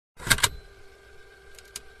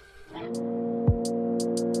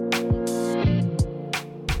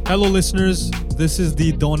Hello, listeners. This is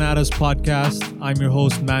the Don't At Us podcast. I'm your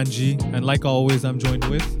host, Manji. And like always, I'm joined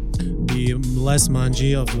with the less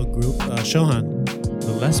Manji of the group, Shohan.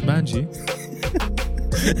 the less Manji.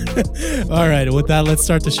 All right, with that, let's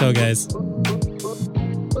start the show, guys.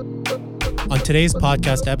 On today's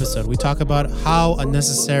podcast episode, we talk about how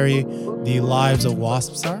unnecessary the lives of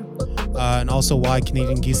wasps are, and also why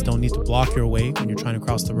Canadian geese don't need to block your way when you're trying to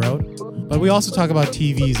cross the road. But we also talk about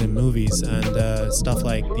TVs and movies and stuff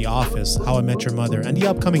like The Office, How I Met Your Mother, and the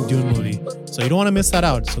upcoming Dune movie. So you don't want to miss that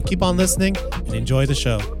out. So keep on listening and enjoy the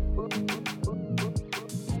show.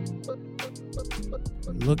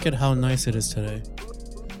 Look at how nice it is today.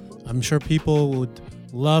 I'm sure people would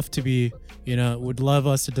love to be, would love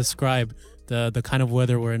us to describe the kind of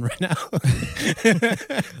weather we're in right now.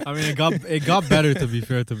 I mean, it got better, to be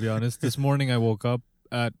fair, to be honest. This morning I woke up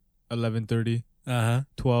at 11:30,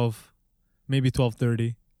 12, maybe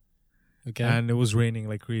 12:30. Okay. And it was raining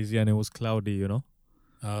like crazy and it was cloudy, Oh,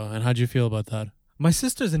 and how'd you feel about that? My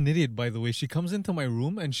sister's an idiot, by the way. She comes into my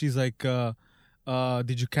room and she's like,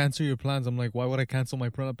 did you cancel your plans? I'm like, why would I cancel my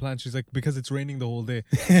plans? She's like, because it's raining the whole day.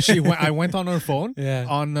 I went on her phone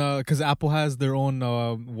because Apple has their own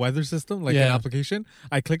weather system, like an application.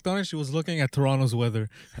 I clicked on it. She was looking at Toronto's weather.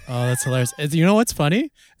 Oh, that's hilarious. You know what's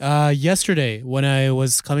funny? Yesterday, when I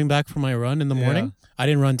was coming back from my run in the morning, I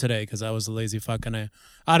didn't run today because I was a lazy fuck and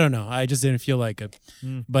I don't know. I just didn't feel like it.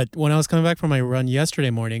 But when I was coming back from my run yesterday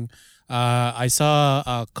morning, I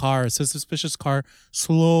saw a suspicious car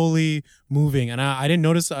slowly moving. And I didn't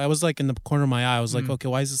notice. I was like in the corner of my eye. I was like, okay,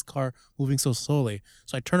 why is this car moving so slowly?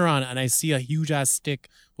 So I turn around and I see a huge ass stick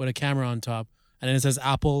with a camera on top. And then it says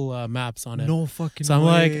Apple Maps on it. No fucking So I'm way.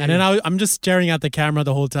 like, and then I'm just staring at the camera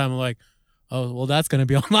the whole time. I'm like, oh, well, that's going to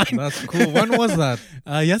be online. That's cool. When was that?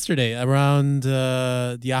 Yesterday, around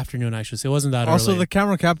the afternoon, actually. So it wasn't that Also, early. the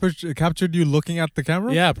camera captured you looking at the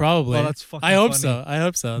camera? Yeah, probably. Oh, that's fucking I hope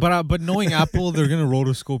funny. so. But knowing Apple, they're gonna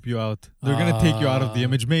rotoscope you out. They're gonna take you out of the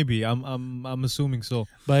image. Maybe I'm assuming so.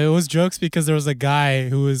 But it was jokes because there was a guy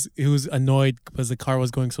who was annoyed because the car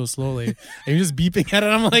was going so slowly, and he was just beeping at it.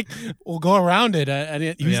 I'm like, "We'll go around it." And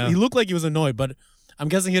he looked like he was annoyed, but I'm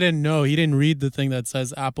guessing he didn't know. He didn't read the thing that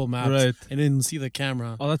says Apple Maps. Right. And didn't see the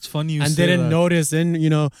camera. Oh, that's funny. And didn't notice and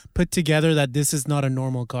put together that this is not a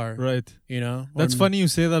normal car. Right. That's Or- funny you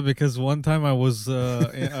say that because one time I was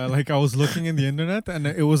I was looking in the internet and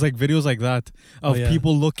it was like videos like that of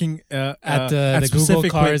people looking at the Google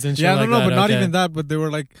specific cars and shit yeah, like no, that. but not Okay. even that. But there were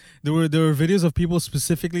videos of people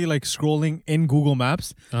specifically like scrolling in Google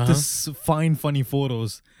Maps to find funny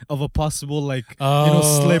photos of a possible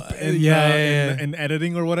slip in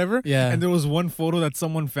editing or whatever. Yeah. And there was one photo that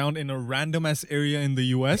someone found in a random ass area in the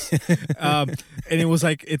US, and it was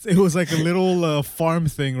like it was like a little farm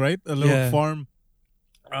thing, right? A little farm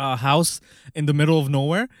house in the middle of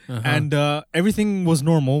nowhere, and everything was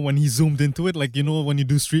normal when he zoomed into it. Like when you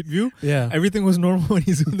do Street View, everything was normal when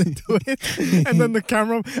he zoomed into it, and then the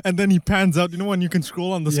camera, and then he pans out. When you can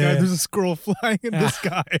scroll on the sky, there's a squirrel flying in the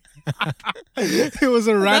sky. It was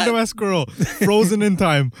a random ass squirrel frozen in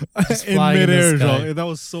time in midair. That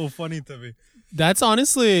was so funny to me. That's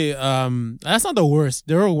honestly, that's not the worst.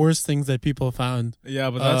 There are worse things that people found. Yeah,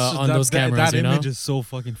 but that's on those cameras. That image is so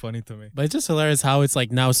fucking funny to me. But it's just hilarious how it's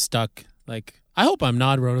like now stuck. Like, I hope I'm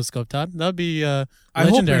not rotoscoped out. That'd be legendary. I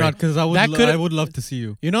hope you're not, because I would love to see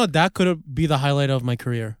you. That could be the highlight of my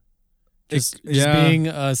career. Just being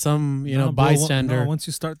some bystander. No, once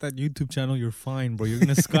you start that YouTube channel, you're fine, bro. You're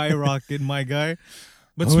gonna skyrocket, my guy.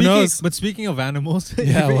 But Who knows? But speaking of animals,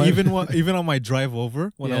 even on my drive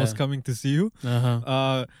over when I was coming to see you,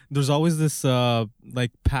 there's always this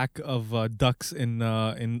pack of ducks in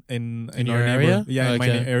our area. In my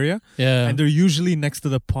area. Yeah, and they're usually next to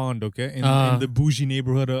the pond. Okay, in the bougie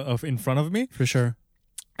neighborhood of in front of me. For sure.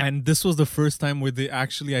 And this was the first time where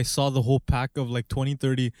I saw the whole pack of like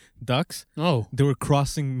 20-30 ducks. Oh. They were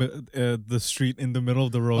crossing the street in the middle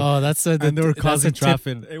of the road. Oh, that's and they were causing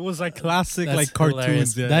traffic. It was like classic, like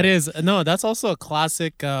cartoons. Yeah. That's also a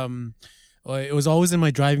classic. It was always in my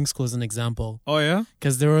driving school as an example. Oh, yeah?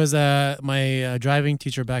 Because there was my driving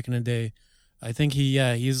teacher back in the day. I think he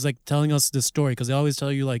was like telling us this story because they always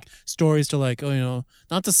tell you like stories to like,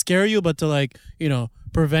 not to scare you, but to like,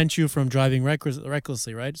 prevent you from driving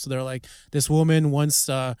recklessly, right? So they're like, this woman once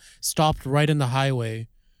stopped right in the highway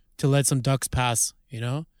to let some ducks pass,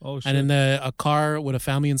 Oh, shit. and then a car with a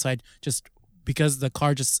family inside, just because the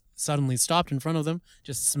car just suddenly stopped in front of them,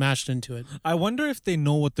 just smashed into it. I wonder if they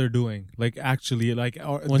know what they're doing. Like, actually, like...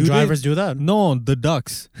 When drivers do that? No, the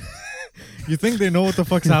ducks. You think they know what the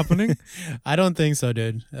fuck's happening? I don't think so,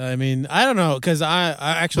 dude. I mean, I don't know, because I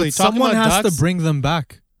actually... But someone has ducks, to bring them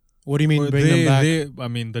back. What do you mean Or bring them back? I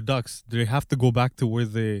mean, the ducks. Do they have to go back to where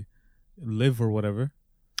they live or whatever?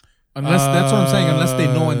 Unless that's what I'm saying. Unless they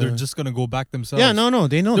know and they're just gonna go back themselves. Yeah, no,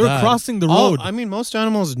 they know They're that. crossing the road. I mean, most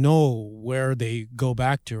animals know where they go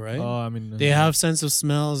back to, right? Oh, I mean, They have sense of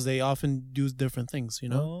smells. They often do different things, you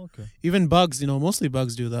know? Oh, okay. Even bugs, mostly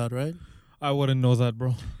bugs do that, right? I wouldn't know that,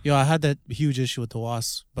 bro. Yo, I had that huge issue with the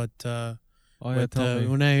wasps, but Oh yeah, tell me.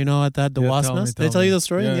 when the Yeah, wasp tell me, nest. Did I tell tell you me. the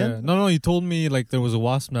story Yeah, again? yeah. No, you told me like there was a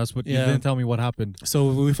wasp nest, but you Yeah. didn't tell me what happened.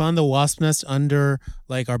 So we found the wasp nest under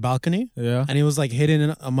like our balcony, Yeah. and it was like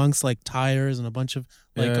hidden amongst like tires and a bunch of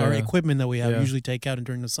like our Yeah. equipment that we have Yeah. usually take out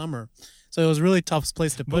during the summer. So it was a really tough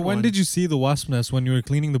place to put. But when did you see the wasp nest? When you were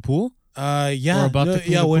cleaning the pool? Yeah, Or about to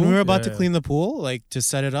clean the when we pool? were about Yeah, to yeah. clean the pool, like to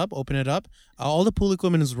set it up, open it up, all the pool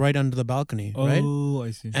equipment is right under the balcony, right? Oh,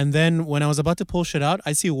 I see. And then when I was about to pull shit out,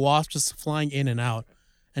 I see wasps just flying in and out.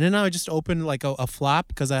 And then I just opened like a flap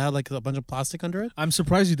because I had like a bunch of plastic under it. I'm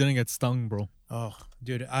surprised you didn't get stung, bro. Oh,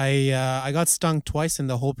 dude, I got stung twice in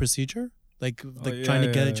the whole procedure, like Yeah, trying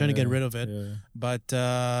to get yeah, rid of it. yeah. But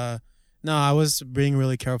no, I was being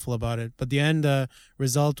really careful about it. But the end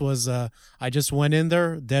result was I just went in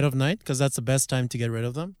there dead of night because that's the best time to get rid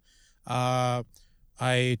of them.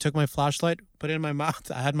 I took my flashlight, put it in my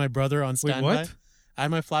mouth. I had my brother on Wait, standby. what? I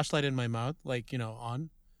had my flashlight in my mouth, like on.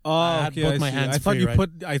 Oh, I had okay. both I my see. hands I thought free, you right?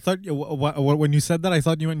 put. I thought when you said that, I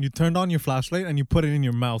thought you turned on your flashlight and you put it in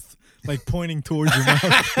your mouth, like pointing towards your mouth.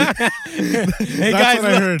 Hey That's guys, what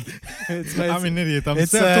I heard. it's, I'm an idiot. I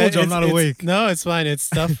it's, told you I'm not it's- awake. No, it's fine. It's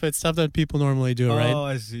stuff. It's stuff that people normally do, right? Oh,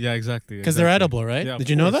 I see. Yeah, exactly. Because they're edible, right? Yeah, of Did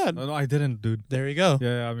you know course. that? No, I didn't, dude. There you go.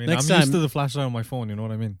 Yeah, I mean, Next I'm used time- to the flashlight on my phone. You know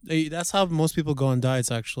what I mean? That's how most people go on diets.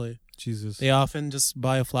 Actually, Jesus. they often just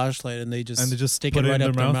buy a flashlight and they just stick put it it right in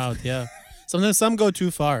up their their mouth? mouth. Yeah. Sometimes some go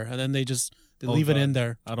too far and then they Oh, leave it God. in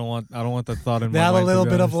there. I don't want that thought in They my have mind. a little to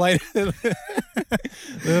be bit of honest. light,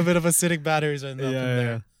 little bit of acidic batteries in Yeah,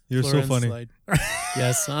 there. You're so Fluorescence funny. light.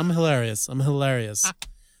 Yes, I'm hilarious.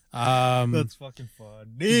 That's fucking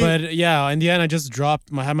funny. But yeah, in the end, I just had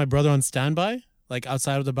my brother on standby, like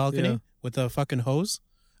outside of the balcony Yeah. with a fucking hose.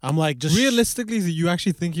 I'm like, just realistically, you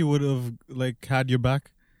actually think he would have like had your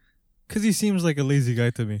back? Because he seems like a lazy guy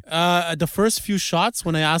to me. The first few shots,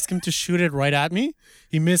 when I asked him to shoot it right at me,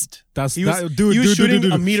 he missed. He was dude,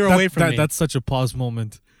 shooting a meter away from me. That's such a pause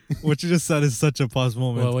moment. What you just said is such a pause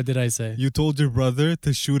moment. Well, what did I say? You told your brother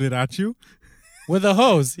to shoot it at you? With a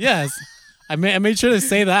hose, yes. I made sure to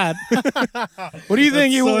say that. What do you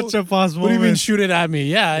think? Such a pause What moment. do you mean shoot it at me?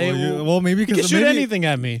 Yeah. Well, maybe you can because shoot anything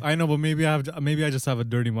at me. I know, but maybe I just have a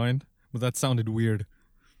dirty mind. But that sounded weird.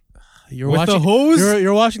 You're With watching the hose?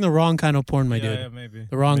 You're watching the wrong kind of porn, my dude. Yeah, maybe.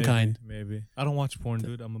 The wrong Maybe, kind. Maybe. I don't watch porn,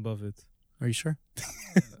 dude. I'm above it. Are you sure?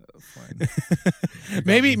 Fine.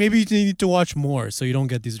 Maybe you need to watch more so you don't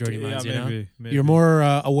get these dirty minds. You know, maybe. you're more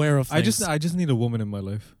aware of things. I just need a woman in my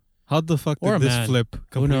life. How the fuck Or did a this man. flip?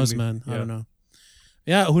 Who knows, man? I don't know.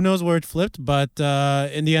 Yeah, who knows where it flipped? But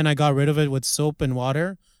in the end, I got rid of it with soap and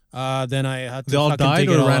water. Then I had to. They all fucking died dig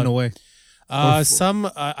or it all ran out. away? Some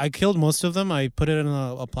I killed most of them. I put it in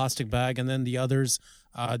a plastic bag, and then the others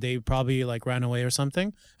they probably like ran away or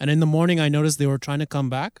something. And in the morning, I noticed they were trying to come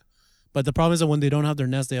back, but the problem is that when they don't have their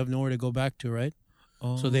nest, they have nowhere to go back to, right?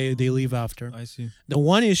 Oh, So they leave after. I see. The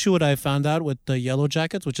one issue that I found out with the yellow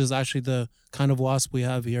jackets, which is actually the kind of wasp we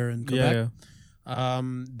have here in Quebec,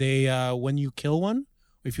 they when you kill one,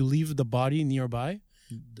 if you leave the body nearby,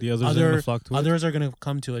 The others are gonna flock to it? others are gonna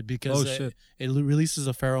come to it because shit. it releases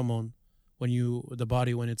a pheromone when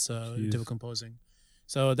it's Jeez. decomposing.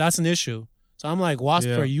 So that's an issue. So I'm like, wasps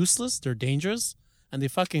Yeah. are useless, they're dangerous, and they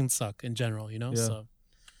fucking suck in general, you know? Yeah.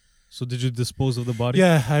 So did you dispose of the body?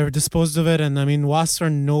 Yeah, I disposed of it, and I mean, wasps are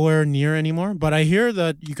nowhere near anymore. But I hear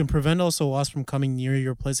that you can prevent also wasps from coming near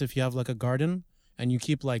your place if you have like a garden and you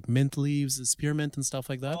keep like mint leaves, spearmint, and stuff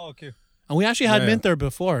like that. Oh, okay. And we actually had Yeah, mint there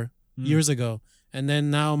before, Mm. years ago, and then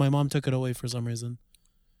now my mom took it away for some reason.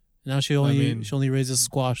 Now she only raises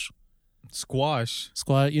squash. Squash.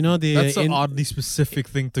 You know That's an oddly specific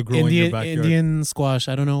thing to grow in your backyard. Indian squash.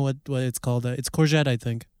 I don't know what it's called. It's courgette, I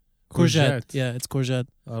think. Courgette. Yeah, it's courgette.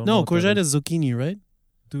 I don't know No, what that courgette is zucchini, right?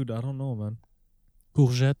 Dude, I don't know, man.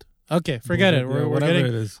 Courgette. Okay, forget it. We're Whatever getting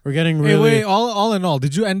it is. we're getting Hey, really. wait. All in all,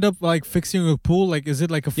 did you end up like fixing a pool? Like, is it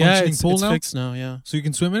like a Yeah, functioning it's pool now? fixed now. Yeah, So you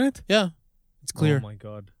can swim in it? yeah, it's clear. Oh my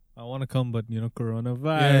god, I want to come, but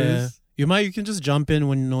coronavirus. Yeah. You can just jump in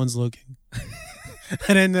when no one's looking,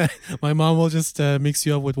 and then my mom will just mix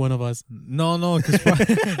you up with one of us. No, because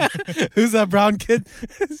Who's that brown kid?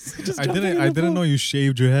 I didn't know you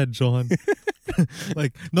shaved your head, Johan.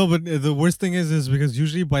 Like no, but the worst thing is because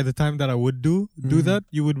usually by the time that I would do Mhm. that,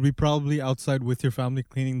 you would be probably outside with your family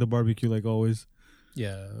cleaning the barbecue like always.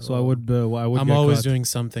 Yeah. So I would I'm get always caught. doing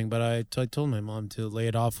something, but I told my mom to lay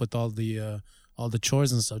it off with all the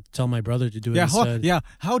chores and stuff. Tell my brother to do it instead.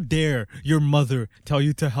 How dare your mother tell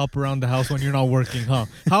you to help around the house when you're not working, huh?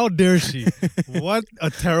 How dare she? What a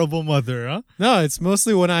terrible mother, huh? No, it's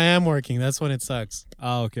mostly when I am working. That's when it sucks.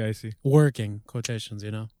 Ah, okay, I see. Working, quotations,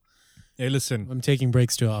 you know. Hey, listen. I'm taking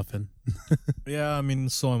breaks too often. Yeah, I mean,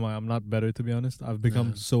 so am I. I'm not better, to be honest. I've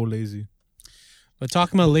become so lazy. But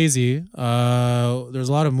talking about lazy, there's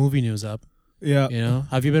a lot of movie news up. Yeah. You know,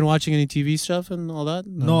 have you been watching any TV stuff and all that?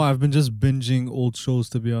 No, I've been just binging old shows,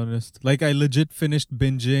 to be honest. Like, I legit finished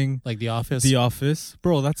binging Like The Office. The Office.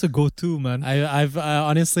 Bro, that's a go-to, man. I've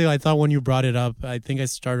honestly, I thought when you brought it up, I think I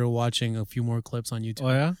started watching a few more clips on YouTube. Oh,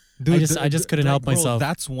 yeah? Dude, I just couldn't help myself.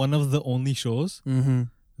 That's one of the only shows Mm-hmm.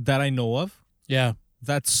 that I know of Yeah,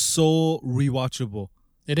 that's so rewatchable.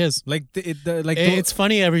 it is. Like, It's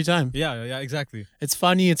funny every time. yeah, exactly. It's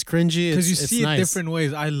funny. It's cringy. Because you it's see nice. it different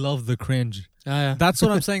ways. I love the cringe. Yeah. That's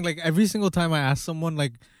what I'm saying. Like, every single time I ask someone,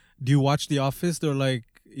 like, do you watch The Office? They're like,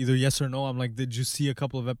 either yes or no. I'm like, did you see a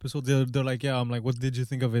couple of episodes? They're like, yeah. I'm like, what did you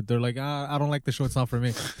think of it? They're like, I don't like the show. It's not for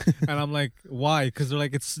me. And I'm like, why? Because they're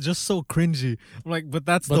like, it's just so cringy. I'm like, but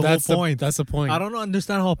that's the whole point. That's the point. I don't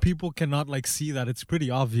understand how people cannot like see that. It's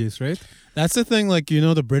pretty obvious, right? That's the thing. Like, you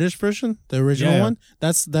know, the British version, the original Yeah. one.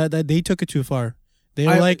 That's that they took it too far. They're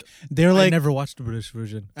I like I never watched the British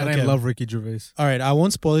version, and I Okay. love Ricky Gervais. all right. I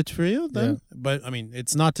won't spoil it for you then. But I mean,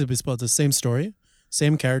 it's not to be spoiled. It's the same story,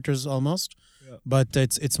 same characters almost. Yeah. But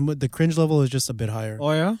it's the cringe level is just a bit higher.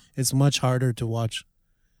 Oh yeah. It's much harder to watch.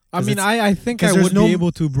 I mean, I think 'cause I there's would no- be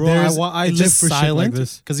able to, bro. there's- I it's live just for shit like silent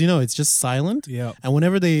this. because you know it's just silent. Yeah. And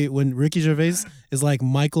when Ricky Gervais is like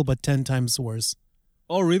Michael but 10 times worse.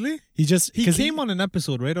 Oh really? He He came on an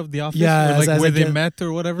episode, right, of The Office, Yeah, or, like as where a they guest. met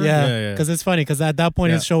or whatever. Yeah, because it's funny because at that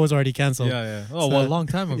point his Yeah. show was already canceled. Yeah. Oh, So- well, a long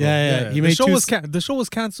time ago. Yeah. He the made show two was the show was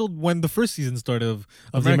canceled when the first season started of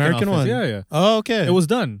the American Office. one. Yeah. Oh, okay. It was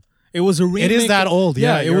done. It was a remake. It is that old.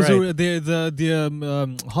 Yeah, it you're was right.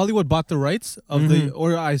 the Hollywood bought the rights of the,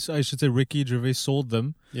 or I should say Ricky Gervais sold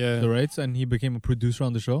them yeah. the rights, and he became a producer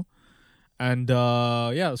on the show. And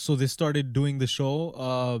so they started doing the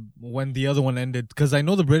show when the other one ended, because I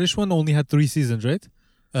know the British one only had 3 seasons, right?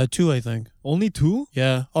 2, I think. Only 2?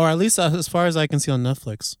 Yeah, or at least as far as I can see on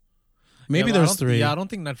Netflix. Maybe Yeah, but there's 3. Yeah, I don't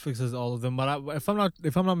think Netflix has all of them, but if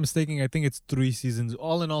I'm not mistaken, I think it's 3 seasons.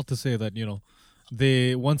 All in all, to say that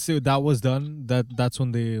that was done, that's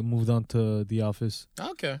when they moved on to The Office.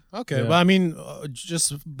 Okay. Yeah. But I mean,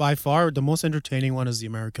 just by far the most entertaining one is the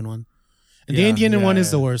American one. And the Yeah, Indian one is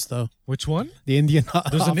yeah. the worst though. Which one? The Indian.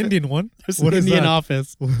 There's an Indian one. There's What an is Indian that?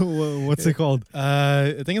 Office. What's it called?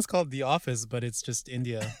 I think it's called The Office, but it's just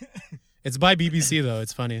India. It's by BBC though.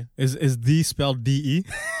 It's funny, Is D spelled DE?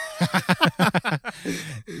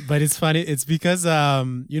 but it's funny. It's because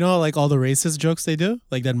you know, like all the racist jokes they do,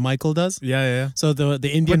 like that Michael does. Yeah. So the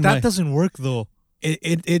Indian But that way, doesn't work though. it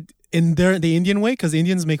in the Indian way, because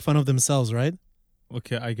Indians make fun of themselves, right?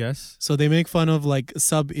 Okay, I guess. So they make fun of like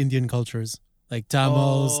sub-Indian cultures, like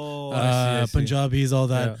Tamils, Oh, I see. Punjabis, all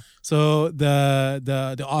that. Yeah. So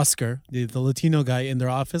the Oscar, the Latino guy in their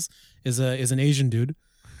office is an Asian dude,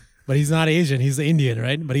 but he's not Asian. He's Indian,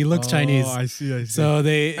 right? But he looks Chinese. I see. So and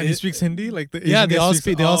he speaks Hindi, like the yeah, Asian they guy all speaks-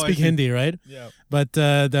 speak I speak see. Hindi, right? Yeah. But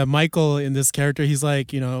the Michael in this character, he's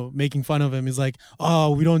like, you know, making fun of him. He's like,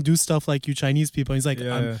 oh, we don't do stuff like you Chinese people. He's like,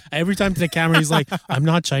 Yeah. every time to the camera, he's like, I'm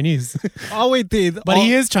not Chinese, Oh wait, but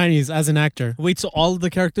he is Chinese as an actor. Wait, so all the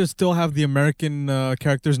characters still have the American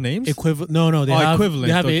characters' names? No, they have equivalent.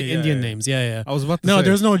 They have Okay, yeah, Indian yeah. names. Yeah. I was about to No, say.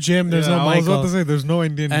 there's no Jim. There's no I was about Michael. to say there's no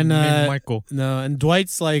Indian And, named Michael. No, and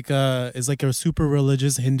Dwight's like is like a super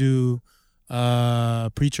religious Hindu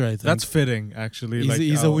preacher. I think That's fitting, actually.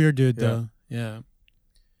 he's a weird dude yeah. though. Yeah,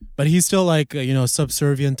 but he's still like you know,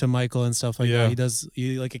 subservient to Michael and stuff like Yeah. that.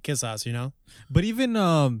 He like a kiss ass, you know. But even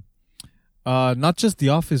not just The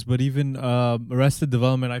Office, but even Arrested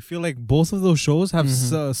Development, I feel like both of those shows have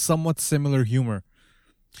somewhat similar humor.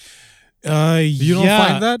 You don't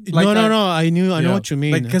find that? Like, no. I know Yeah. what you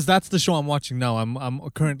mean. Like, because that's the show I'm watching now. I'm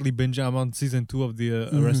currently binging. I'm on season 2 of the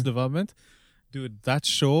Arrested Development. Dude, that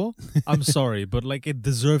show, I'm sorry, but like it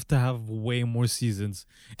deserved to have way more seasons.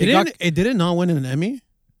 did it not win an Emmy?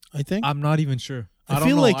 I think. I'm not even sure. I don't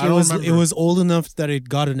feel know. like I it don't was remember. it was old enough that it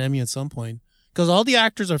got an Emmy at some point, because all the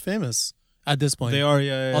actors are famous at this point. They are,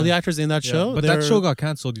 yeah. All the actors in that Yeah. show, But that they're show got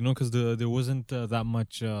canceled, because there wasn't that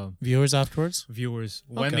much viewers afterwards. viewers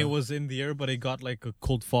when Okay. it was in the air, but it got like a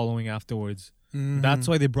cult following afterwards. Mhm. That's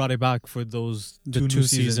why they brought it back for those the two two new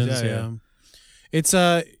seasons. Yeah. It's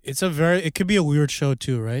a very, it could be a weird show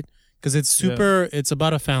too, right? because it's super. It's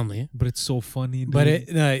about a family, but it's so funny.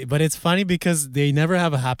 Dude. But it's funny because they never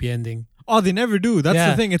have a happy ending. Oh, they never do.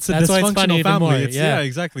 That's the thing. It's a dysfunctional family.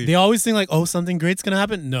 Exactly. They always think like, oh, something great's gonna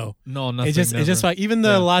happen. No, nothing. It's just like even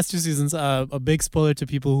the last 2 seasons. A big spoiler to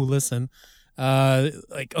people who listen.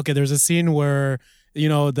 Like, okay, there's a scene where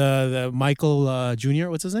the Michael Jr.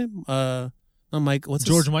 What's his name? Not Mike. What's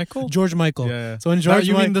George Michael? George Michael. Yeah. So when George,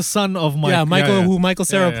 you mean the son of Mike? Yeah, Michael, who Michael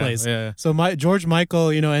Cera plays. Yeah. So George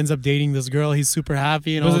Michael, ends up dating this girl. He's super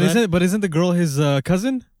happy and all that. But isn't the girl his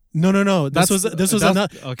cousin? No. This was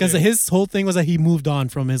because his whole thing was that he moved on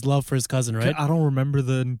from his love for his cousin, right? I don't remember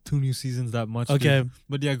the 2 new seasons that much. Okay, dude.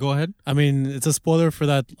 But yeah, go ahead. I mean, it's a spoiler for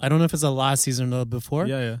that. I don't know if it's the last season or before.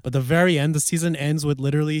 Yeah. But the very end, the season ends with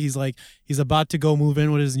literally he's about to go move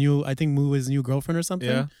in with his new girlfriend or something.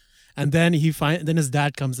 Yeah. And then then his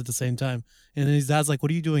dad comes at the same time, and then his dad's like, "What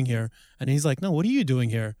are you doing here?" And he's like, "No, what are you doing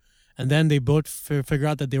here?" And then they both figure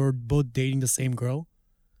out that they were both dating the same girl.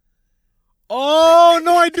 Oh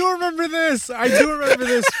no, I do remember this.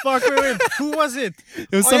 Fuck, wait. Who was it?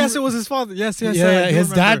 Yes, it was his father. Yes. Yeah, his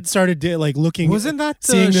dad started looking. Wasn't that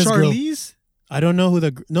seeing this Charlize? Girl. I don't know who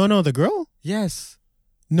the girl. Yes.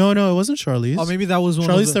 No, it wasn't Charlize. Oh, maybe that was one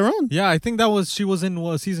Charlize Theron. Yeah, I think she was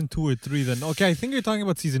in season 2 or 3 then. Okay, I think you're talking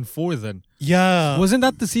about season 4 then. Yeah. Wasn't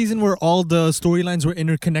that the season where all the storylines were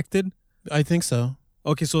interconnected? I think so.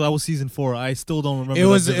 Okay, so that was season 4. I still don't remember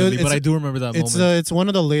but I do remember that moment. It's one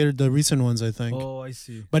of the recent ones, I think. Oh, I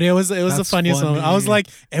see. But it was the funniest moment. I was like,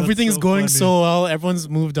 everything's going so well, everyone's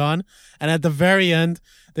moved on, and at the very end,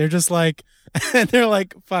 they're just like, and they're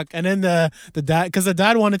like, fuck. And then the dad, because the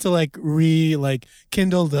dad wanted to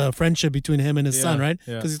kindle the friendship between him and his son, right?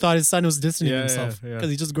 Because he thought his son was distancing himself because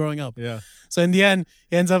he's just growing up. Yeah. So in the end,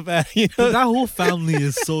 he ends up, that whole family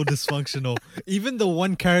is so dysfunctional. Even the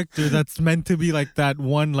one character that's meant to be like that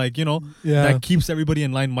one, that keeps everybody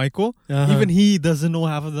in line, Michael. Even he doesn't know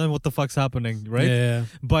half of them what the fuck's happening, right? Yeah.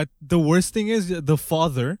 But the worst thing is the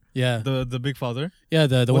father. Yeah. The big father. Yeah,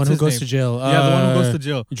 the one who goes to jail. The one who goes to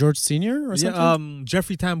jail. George Senior or something. Yeah.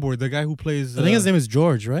 Jeffrey Tambor, the guy who plays. I think his name is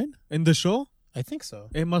George, right? In the show. I think so.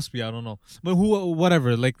 It must be. I don't know. But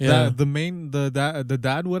whatever. Like the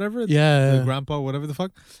dad, whatever. Yeah. The grandpa, whatever the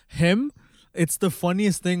fuck. Him. It's the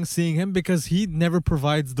funniest thing seeing him because he never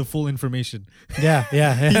provides the full information. Yeah.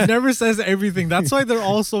 He never says everything. That's why they're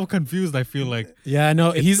all so confused, I feel like. Yeah,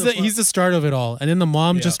 no, he's the start of it all. And then the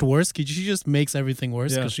mom just worse. She just makes everything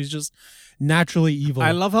worse because she's just naturally evil.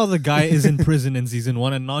 I love how the guy is in prison in season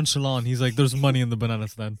 1 and nonchalant. He's like, "There's money in the banana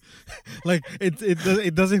stand." Like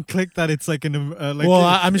it doesn't click that it's like an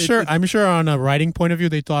I'm sure on a writing point of view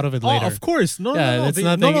they thought of it later. Oh, of course. No. It's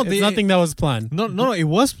nothing that was planned. No, it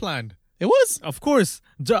was planned. It was, of course,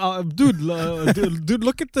 dude.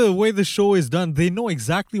 Look at the way the show is done. They know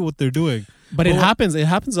exactly what they're doing. But it happens. It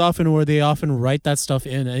happens often where they often write that stuff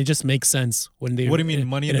in, and it just makes sense when they. What do you mean,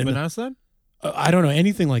 money in the banana stand? I don't know,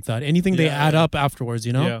 anything like that. Anything they add up afterwards,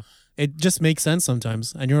 Yeah. It just makes sense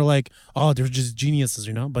sometimes, and you're like, oh, they're just geniuses,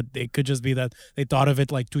 But it could just be that they thought of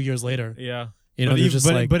it like 2 years later. Yeah.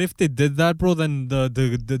 But if they did that, bro, then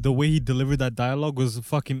the way he delivered that dialogue was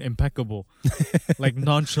fucking impeccable. Like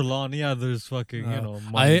nonchalant. Yeah, there's fucking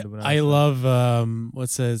I love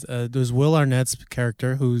there's Will Arnett's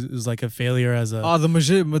character who's like a failure as a the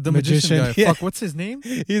magician guy. Yeah. Fuck, what's his name?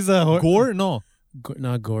 He's a Gore? No,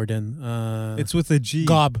 not Gordon. It's with a G.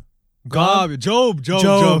 Gob. Job.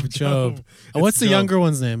 What's the younger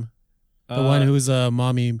one's name? The one who's a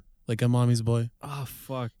mommy. Like a mommy's boy. Oh,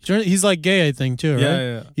 fuck. He's like gay, I think, too, right?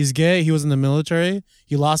 Yeah. He's gay. He was in the military.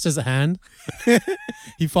 He lost his hand.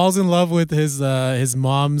 He falls in love with his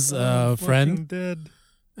mom's friend. Dead.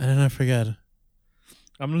 And then I forget.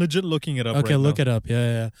 I'm legit looking it up. Okay, right look now. it up.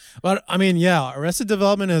 Yeah. But I mean, Arrested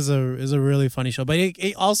Development is a really funny show. But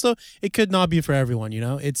it also could not be for everyone.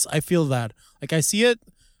 I feel that I see it,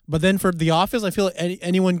 but then for The Office, I feel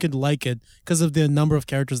anyone could like it because of the number of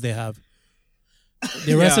characters they have.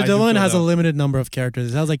 The Arrested Development has a limited number of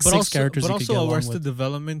characters. It has like 6 characters. But you could get also, Arrested with.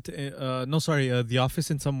 Development. The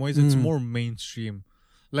Office in some ways it's more mainstream.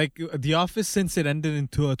 Like The Office, since it ended in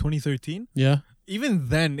 2013. Yeah. Even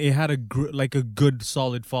then, it had a good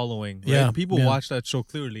solid following. Right? Yeah. People watch that show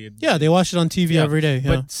clearly. They watch it on TV every day.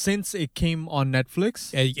 Yeah. But since it came on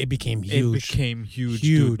Netflix, it became huge. Huge.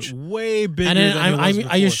 Dude. Way bigger. And then than it was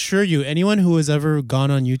before. I assure you, anyone who has ever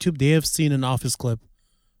gone on YouTube, they have seen an Office clip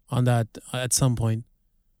on that at some point.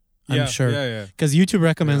 I'm sure. Yeah. Because YouTube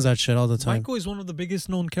recommends that shit all the time. Michael is one of the biggest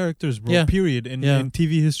known characters, bro. Yeah. Period. In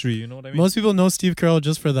TV history. You know what I mean? Most people know Steve Carell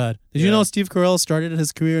just for that. Did you know Steve Carell started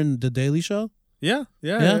his career in The Daily Show? Yeah,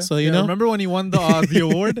 so you know. Remember when he won the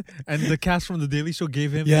award and the cast from the Daily Show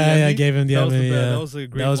gave him? Gave him the Emmy. That was a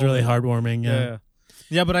great. That was really moment. heartwarming.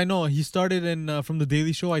 Yeah, but I know he started in from the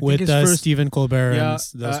Daily Show. I with think his first Stephen Colbert yeah,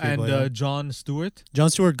 and those people. and Jon Stewart. Jon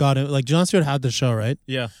Stewart got it. Like Jon Stewart had the show, right?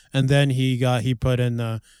 Yeah, and then he put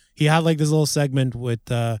in. He had like this little segment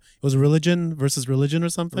with it was religion versus religion or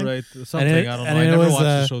something. Right, something. I don't know. I never watched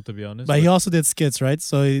the show, to be honest. But he also did skits, right?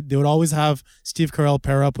 So they would always have Steve Carell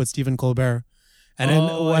pair up with Stephen Colbert. And then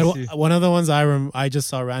one of the ones I just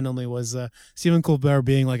saw randomly was Stephen Colbert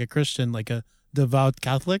being like a Christian, like a devout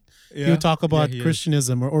Catholic. Yeah. He would talk about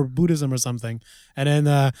Christianism or Buddhism or something. And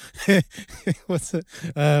then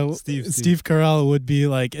Steve Carell would be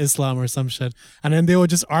like Islam or some shit. And then they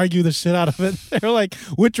would just argue the shit out of it. They're like,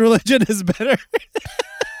 which religion is better?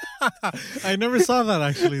 I never saw that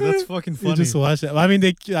actually. That's fucking funny. You just watch it. I mean,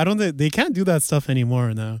 they can't do that stuff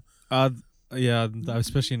anymore now. Yeah,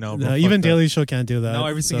 especially now. Bro. No, even Daily Show can't do that. Now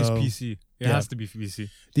everything is PC. It has to be PC.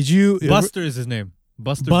 Did you? Buster is his name.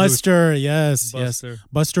 Buster, yes.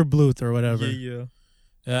 Buster Bluth or whatever. Yeah.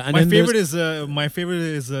 And my favorite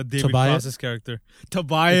is David Cross's character.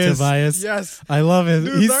 Tobias. Yes. I love it.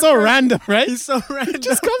 Dude, he's so random, right? He's so random. He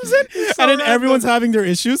just comes in and then everyone's having their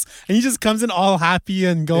issues and he just comes in all happy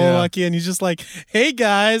and go-lucky and he's just like, hey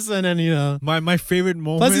guys, and then my favorite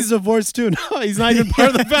moment. Plus he's divorced too. No, he's not even part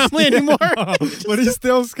of the family anymore. But he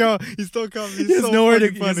still comes. He's so nowhere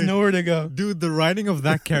to go. Dude, the writing of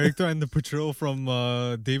that character and the portrayal from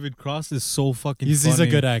David Cross is so fucking funny. He's a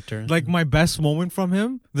good actor. Like my best moment from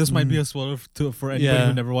him. This might be a spoiler for anybody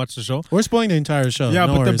who never watched the show. We're spoiling the entire show. Yeah,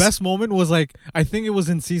 no but worries. the best moment was like, I think it was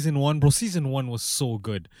in season 1. Bro, season 1 was so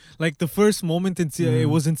good. Like the first moment it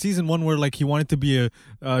was in season 1 where like he wanted to be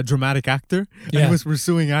a dramatic actor and he was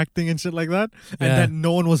pursuing acting and shit like that. And then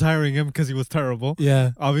no one was hiring him because he was terrible.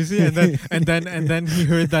 Yeah. Obviously. And then he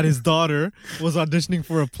heard that his daughter was auditioning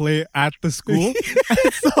for a play at the school.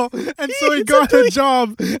 and so he got a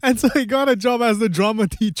job. And so he got a job as the drama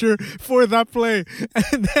teacher for that play.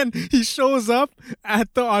 And then he shows up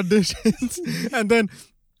at the auditions,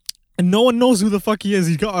 and no one knows who the fuck he is.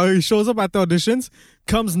 He shows up at the auditions,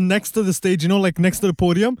 comes next to the stage, like next to the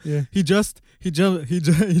podium. Yeah. He just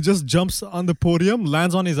jumps on the podium,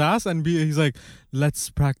 lands on his ass, and he's like, "Let's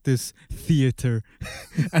practice theater."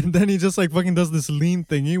 And then he just like fucking does this lean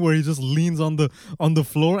thingy where he just leans on the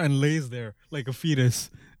floor and lays there like a fetus.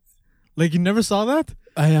 Like you never saw that?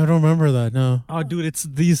 I don't remember that. No. Oh, dude, it's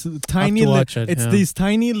these tiny. These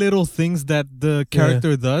tiny little things that the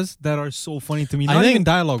character does that are so funny to me. Not even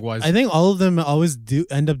dialogue wise. I think all of them always do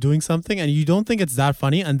end up doing something, and you don't think it's that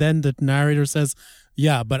funny, and then the narrator says,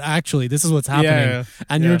 "Yeah, but actually, this is what's happening,"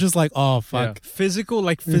 and you're just like, "Oh fuck." Yeah.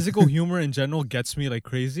 Physical humor in general gets me like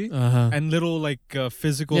crazy, and little like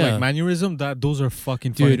physical like mannerism those are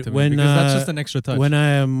fucking funny to me because that's just an extra touch. When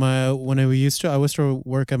I used to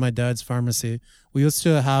work at my dad's pharmacy, we used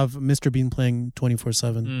to have Mr. Bean playing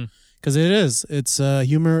 24/7 because it's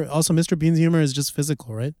humor. Also, Mr. Bean's humor is just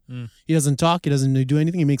physical, right? He doesn't talk, he doesn't do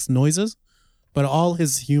anything, he makes noises, but all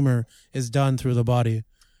his humor is done through the body.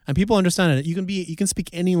 And people understand it. You can speak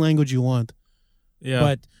any language you want. Yeah.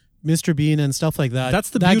 But Mr. Bean and stuff like that. That's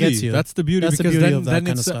the beauty. Gets you. That's the beauty. That's because the beauty then, of that then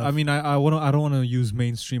kind it's. of stuff. I mean, I don't want to use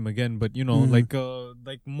mainstream again, but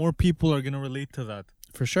like more people are gonna relate to that.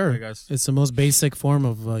 For sure. I guess it's the most basic form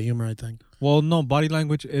of humor, I think. Well, no, body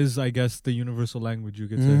language is, I guess, the universal language. You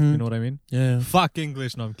could say. You know what I mean? Yeah. Fuck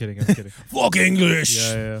English. No, I'm kidding. Fuck English.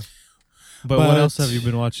 Yeah. But what else have you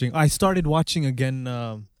been watching? I started watching again.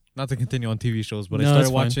 Not to continue on TV shows, but I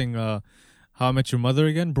started watching How I Met Your Mother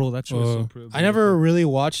again. Bro, that show is so pretty. I never really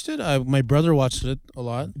watched it. My brother watched it a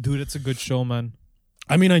lot. Dude, it's a good show, man.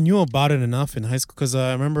 I mean, I knew about it enough in high school because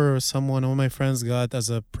I remember one of my friends got as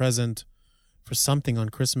a present for something on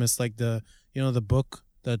Christmas, like the book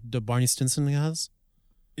that the Barney Stinson has.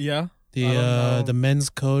 Yeah. The men's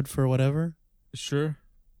code for whatever. Sure.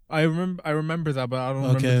 I remember that, but I don't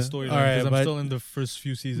remember the story because I'm still in the first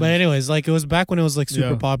few seasons. But anyways, like it was back when it was like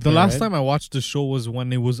super popular. The last time I watched the show was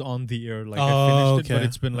when it was on the air. Like I finished it, but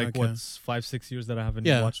it's been like 5-6 years that I haven't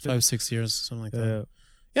watched it. 5-6 years, something like that.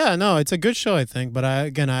 Yeah, no, it's a good show, I think, but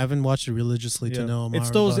I haven't watched it religiously to know more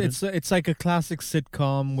about it. It's like a classic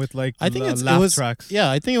sitcom with like laugh tracks.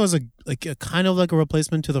 Yeah, I think it was a kind of like a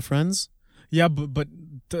replacement to the Friends. Yeah, but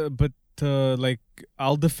like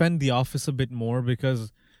I'll defend The Office a bit more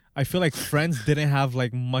because I feel like Friends didn't have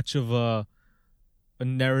like much of a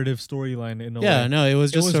narrative storyline in a way. Yeah, no, it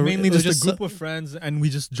was mainly just a group of friends and we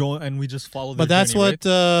just follow. But that's journey,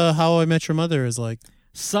 what How I Met Your Mother is like.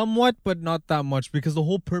 Somewhat, but not that much, because the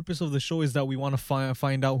whole purpose of the show is that we want to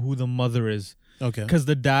find out who the mother is. Okay. Because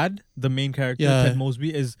the dad, the main character, Yeah. Ted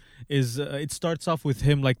Mosby, is it starts off with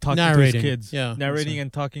him like talking Narrating. to his kids, Yeah. narrating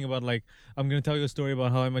and talking about like, I'm gonna tell you a story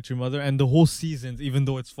about how I met your mother, and the whole seasons, even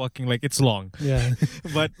though it's fucking like it's long, Yeah.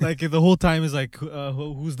 but like the whole time is like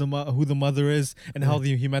who the mother is and how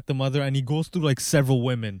he met the mother, and he goes through like several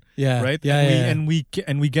women, Yeah. right? Yeah. And we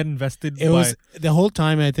get invested. It was the whole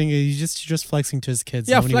time. I think he's just flexing to his kids.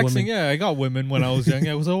 Yeah, how many flexing. women- Yeah, I got women when I was young.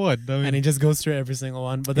 I was a what? I mean, and he just goes through every single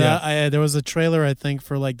one. But Yeah. there was a trailer, I think,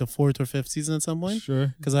 for like the 4th or 5th season at some point.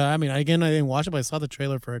 sure. Because I mean, again, I didn't watch it, but I saw the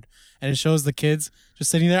trailer for it, and it shows the kids just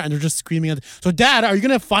sitting there and they're just screaming at. So, Dad, are you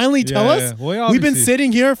gonna finally tell us? Yeah. Well, We've been obviously.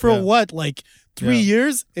 sitting here for Yeah. what, like 3 Yeah.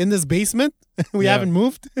 years in this basement? We Yeah. haven't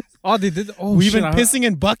moved. Oh, they did. Oh, We've shit, been pissing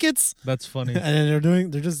in buckets, That's funny. and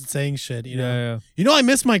then they're just saying shit. You know, Yeah. you know, I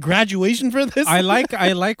missed my graduation for this. I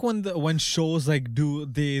like when shows like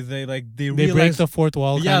they they realize break the fourth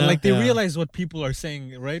wall. yeah, kinda. like they realize what people are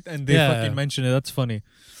saying, right? And they Yeah. fucking mention it. That's funny.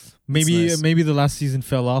 Maybe nice. maybe the last season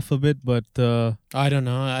fell off a bit, but I don't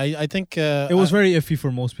know. I think it was very iffy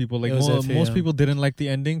for most people. Like It was iffy, most yeah. people didn't like the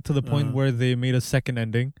ending to the point Uh-huh. where they made a second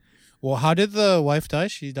ending. Well, how did the wife die?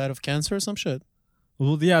 She died of cancer or some shit.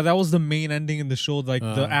 Well, yeah, that was the main ending in the show. Like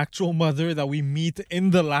the actual mother that we meet in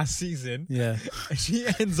the last season, Yeah. she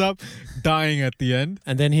ends up dying at the end.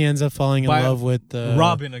 And then he ends up falling in By love with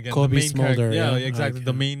Robin again, Kobe the main character. Smolder. Yeah, exactly.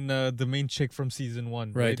 Okay. The main chick from season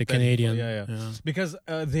 1. Right, the Then- Canadian. Yeah. Because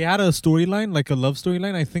they had a storyline, like a love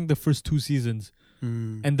storyline. I think the first 2 seasons,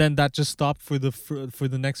 Mm. and then that just stopped for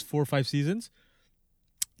the next 4 or 5 seasons.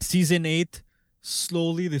 Season 8,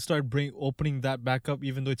 slowly they start opening that back up,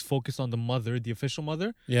 even though it's focused on the mother, the official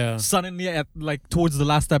mother. Yeah. Suddenly, at like towards the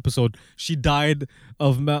last episode, she died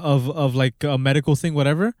of like a medical thing,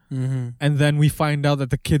 whatever. Mm-hmm. And then we find out that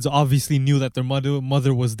the kids obviously knew that their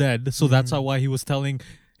mother was dead, so that's Mm-hmm. why he was telling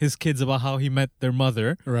his kids about how he met their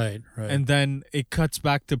mother. Right. And then it cuts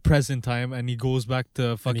back to present time, and he goes back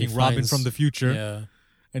to fucking Robin finds- from the future, Yeah.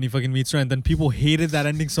 and he fucking meets her. And then people hated that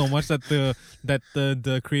ending so much that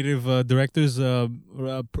the creative directors,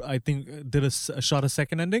 I think, did a shot a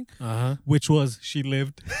second ending, which was she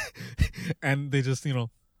lived, and they just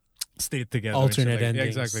stayed together. and shit Alternate like-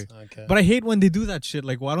 endings. Yeah, exactly. Okay. But I hate when they do that shit.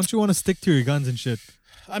 Like, why don't you want to stick to your guns and shit?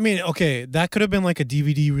 I mean, okay, that could have been like a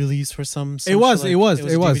DVD release for some. It was. shit It was. a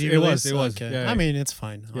It was. DVD It release? was. It was. Okay. Yeah, I mean, it's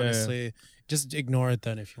fine. Yeah, yeah. Honestly, just ignore it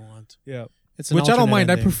then if you want. Yeah. It's an Which I don't alternate mind.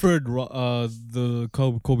 I ending. preferred the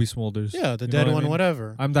Kobe Smulders. Yeah, the You know dead what I one, mean?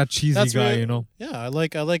 whatever. I'm that cheesy That's guy, really- you know. Yeah, I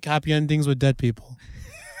like happy endings with dead people.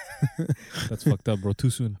 That's fucked up, bro. Too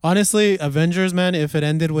soon. Honestly, Avengers, man, if it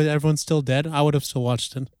ended with everyone still dead, I would have still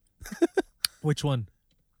watched it. Which one?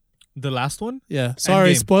 The last one? Yeah.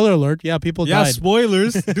 Sorry, Endgame. spoiler alert. Yeah, people Yeah, died.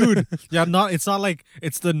 spoilers, dude. Yeah, it's not like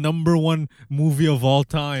it's the #1 movie of all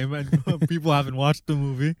time, and people haven't watched the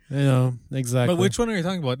movie. You know, exactly. But which one are you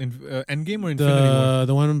talking about? Endgame or Infinity War?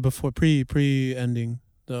 the one before pre ending.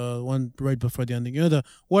 The one right before the ending. You know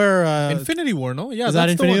Infinity Infinity War, no? Yeah, Is that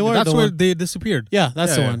that's Infinity the one. War? That's The where one- they disappeared. Yeah,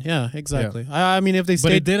 that's Yeah, the yeah. one. Yeah, exactly. I mean, if they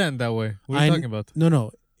But it stayed, did end that way. What are you talking about?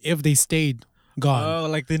 no. If they stayed gone, Oh,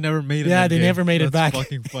 like they never made it. Yeah, they never made it back. That's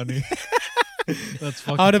fucking funny. That's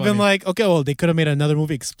fucking I would have funny. been like, okay, well, they could have made another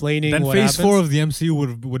movie explaining Then what phase happens. 4 of the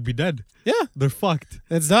MCU would be dead. Yeah, They're fucked.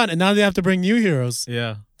 it's done, and now they have to bring new heroes.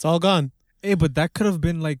 Yeah. It's all gone. Hey, but that could have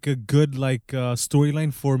been like a good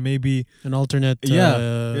storyline for maybe An alternate yeah,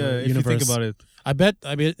 universe. if you think about it.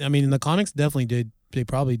 I mean, in the comics, definitely did. They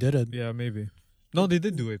probably did it. Yeah, maybe. No, they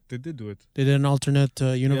did do it. They did do it. They did an alternate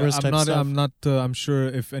universe Yeah, type stuff. I'm not. I'm sure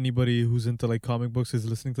if anybody who's into like comic books is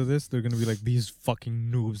listening to this, they're gonna be like, these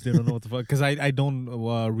fucking noobs. They don't know what the fuck. Because I don't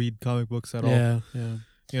read comic books at all. Yeah.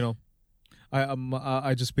 You know,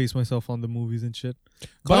 I just base myself on the movies and shit.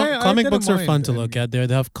 But I Comic didn't books are mind, fun to and- look at. They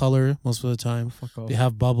have color most of the time. Fuck off. They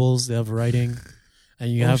have bubbles. They have writing,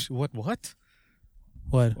 and you Oh, have what? what?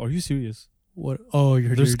 Are you serious? What? Oh,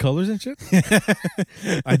 There's colors and shit.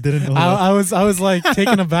 I didn't know. I was like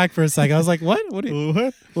taken aback for a second. I was like, what? What?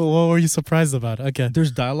 What? What were you surprised about? Okay.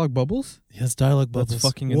 There's dialogue bubbles. Yes, dialogue bubbles. That's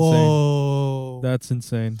fucking insane. Whoa. That's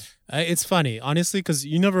insane. It's funny, honestly, because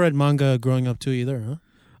you never read manga growing up too either, huh?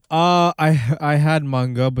 I had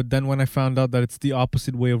manga, but then when I found out that it's the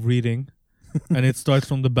opposite way of reading, and it starts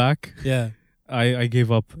from the back, Yeah. I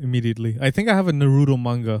gave up immediately. I think I have a Naruto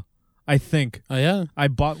manga. I think Oh yeah. I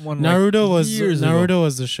bought one. Naruto like, was years ago. Naruto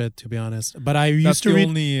was the shit, to be honest. But I That's used to the read.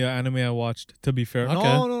 only anime I watched. To be fair, Okay.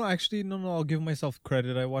 no, actually, no. I'll give myself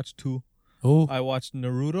credit. I watched 2. Oh I watched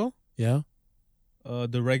Naruto, yeah.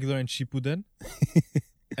 the regular and Shippuden,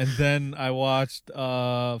 and then I watched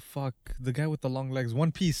the guy with the long legs,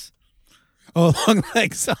 One Piece. Oh, long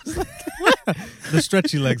legs. I was like, what? The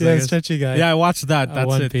stretchy legs. Yeah, stretchy guy. Yeah, I watched that. That's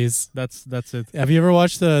One it. Piece. That's it. Have you ever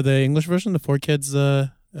watched the English version, the 4Kids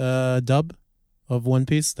dub of One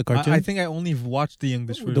Piece, the cartoon? I think I only watched the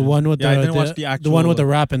English version. The one with I didn't watch the actual. the one with the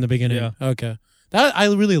rap in the beginning. Yeah. Okay. That I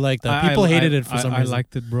really liked that. People hated it for some reason. I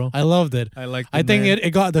liked it, bro. I loved it. I liked it. I think it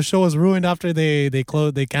got the show was ruined after they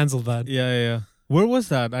canceled that. Yeah. Where was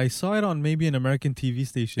that? I saw it on maybe an American TV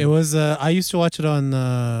station. It was I used to watch it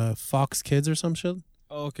on Fox Kids or some shit.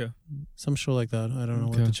 Oh, okay. Some show like that. I don't know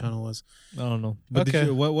what the channel was. I don't know. But Okay.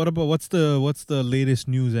 what about what's the latest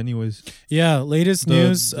news anyways? Yeah, latest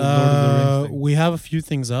news. the Lord of the Rings thing. We have a few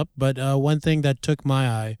things up, but one thing that took my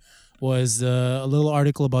eye was a little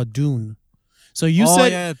article about Dune. So you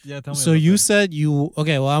said tell me. So you said you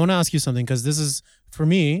okay? Well, I want to ask you something because this is for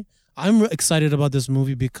me. I'm excited about this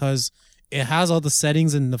movie because it has all the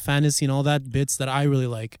settings and the fantasy and all that bits that I really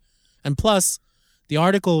like, and plus, the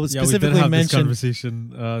article specifically we did have mentioned. this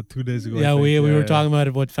conversation 2 days ago. Yeah, we were talking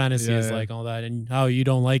about what fantasy is Yeah. like, all that, and how you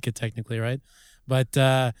don't like it technically, right? But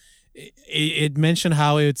it mentioned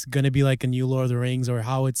how it's going to be like a new Lord of the Rings, or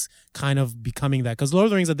how it's kind of becoming that. Because Lord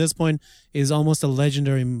of the Rings at this point is almost a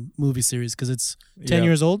legendary movie series because it's 10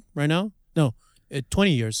 years old right now. No,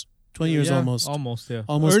 20 years. 20 years almost. Almost, yeah.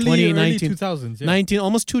 Almost early, 20, early 19, 2000s, yeah. 19,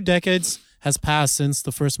 almost 2 decades has passed since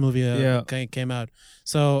the first movie came out.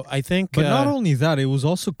 So I think... But not only that, it was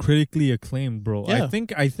also critically acclaimed, bro. Yeah.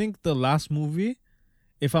 I think the last movie,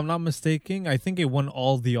 if I'm not mistaken, I think it won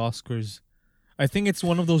all the Oscars. I think it's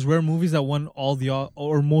one of those rare movies that won all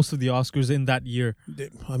or most of the Oscars in that year.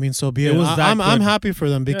 I mean, so be it. It was that I'm good. happy for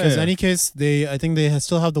them because Yeah. any case, I think they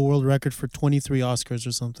still have the world record for 23 Oscars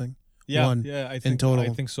or something. Won I think, in total. I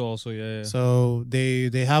think so also, yeah. So they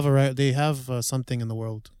have something in the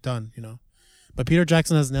world done, you know. But Peter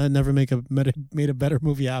Jackson has never made a better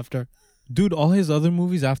movie after. Dude, all his other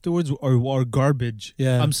movies afterwards are garbage.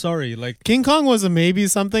 Yeah. I'm sorry, like King Kong was a maybe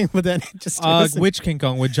something, but then it just wasn't. which King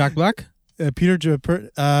Kong with Jack Black? Yeah,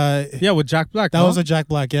 with Jack Black. that was a Jack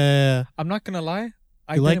Black. Yeah. I'm not gonna lie,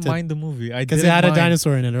 I You liked didn't it? mind the movie. Because it had a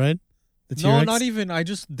dinosaur in it, right? The No, T-Rex? not even. I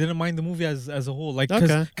just didn't mind the movie as a whole. Like,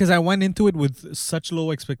 Okay. because I went into it with such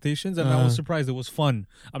low expectations, and I was surprised. It was fun.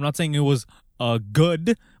 I'm not saying it was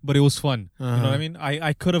good, but it was fun. You know what I mean?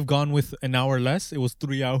 I could have gone with an hour less. It was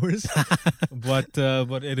 3 hours, but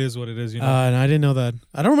it is what it is. You know. And I didn't know that.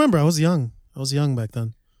 I don't remember. I was young. Back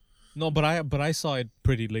then. No, but I saw it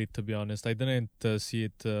pretty late, to be honest. I didn't see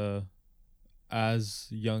it as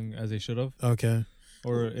young as I should have. Okay.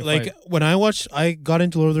 Or if Like when I got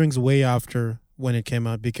into Lord of the Rings way after when it came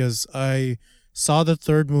out because I saw the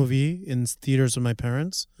third movie in theaters with my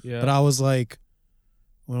parents. yeah. But I was like,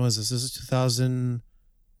 when was this? This is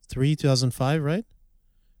 2003, 2005, right?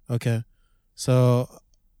 Okay. So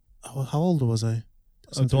how old was I?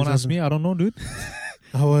 Don't ask me. I don't know, dude.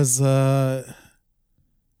 I was like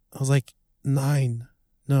 9.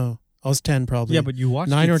 No, I was 10 probably. Yeah, but you watched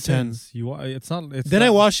 9 it or 10. since. It's not. It's Then not, I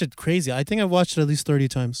watched it crazy. I think I watched it at least 30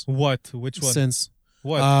 times What? Which one? since.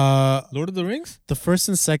 What? Lord of the Rings? The first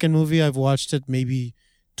and second movie, I've watched it maybe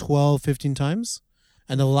 12, 15 times.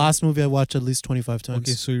 And the last movie I watched at least 25 times.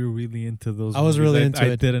 Okay, so you're really into those. I was movies. really into I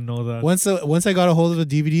it. didn't know that. Once I got a hold of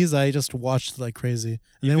the DVDs, I just watched like crazy.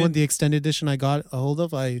 And then when Even- the extended edition I got a hold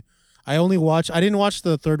of, I didn't watch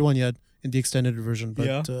the third one yet in the extended version, but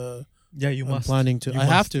Yeah. Yeah, you I'm must. planning to. You I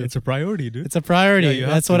have must. to. It's a priority, dude. It's a priority. Yeah, you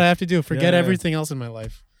have That's what to. I have to do. Forget Yeah. everything else in my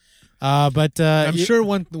life. But I'm sure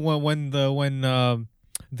when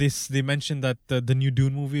they mentioned that the new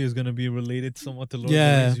Dune movie is gonna be related somewhat to Lord of the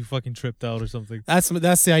Yeah. Rings, you fucking tripped out or something.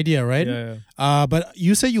 that's the idea, right? Yeah. But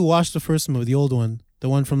you said you watched the first movie, the old one, the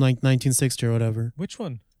one from like 1960 or whatever, Which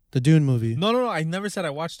one? the Dune movie. No. I never said I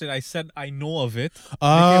watched it. I said I know of it.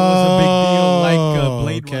 Like, it was a big deal, like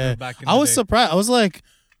Blade Runner back in the I was day. surprised. I was like,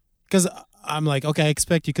 because I'm like, okay, I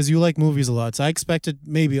expect you because you like movies a lot, so I expected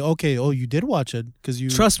maybe okay. Oh, you did watch it because you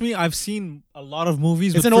Trust me, I've seen a lot of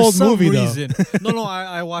movies. It's but an for old some movie, though. reason, No,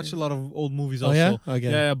 I watch a lot of old movies Oh, also. yeah? Okay.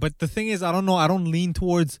 Yeah, but the thing is, I don't know. I don't lean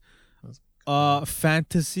towards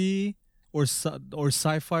fantasy or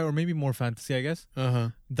sci-fi, or maybe more fantasy, I guess.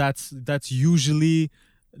 That's usually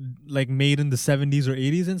like made in the 70s or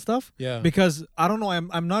 80s and stuff. Yeah. Because I don't know,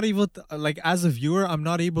 I'm not able to, like, as a viewer, I'm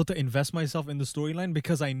not able to invest myself in the storyline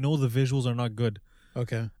because I know the visuals are not good.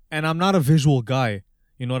 Okay. And I'm not a visual guy.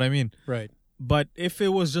 You know what I mean? Right. But if it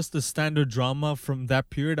was just a standard drama from that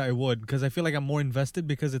period, I would, because I feel like I'm more invested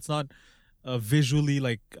because it's not visually,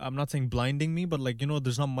 like, I'm not saying blinding me, but like, you know,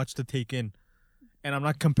 there's not much to take in. And I'm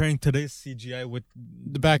not comparing today's CGI with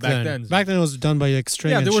Back then. Back then it was done by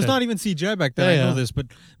extreme. Yeah, there was not even CGI back then. Yeah, I know yeah. this,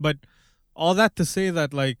 but all that to say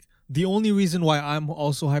that, like, The only reason why I'm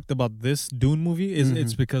also hyped about this Dune movie is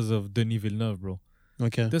it's because of Denis Villeneuve, bro.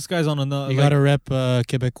 Okay. This guy's on another. You gotta rep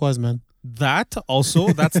Québécois, man. That also,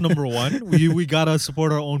 that's number one. We gotta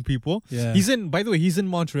support our own people. Yeah. By the way, he's in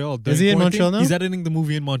Montreal. Is he in Montreal now? He's editing the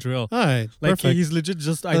movie in Montreal. All right. Like perfect. he's legit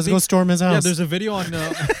just. Let's go storm his house. Yeah, there's a video on.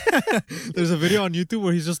 There's a video on YouTube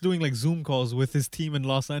where he's just doing like Zoom calls with his team in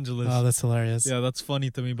Los Angeles. Oh, that's hilarious. Yeah, that's funny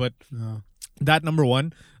to me. But Oh. that number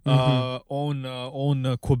one,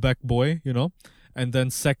 own Quebec boy, you know, and then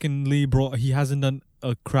secondly, bro, he hasn't done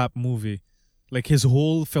a crap movie. Like his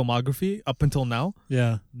whole filmography up until now,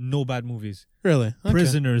 Yeah. no bad movies. Really? Okay.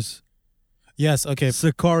 Prisoners, Yes. Okay.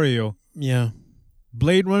 Sicario, Yeah.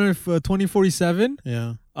 Blade Runner 2047.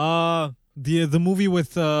 Yeah. The movie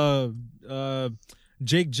with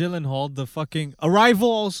Jake Gyllenhaal, the fucking Arrival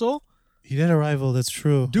also. He did Arrival. That's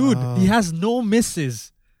true. Dude, he has no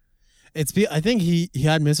misses. I think he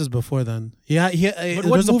had misses before then. But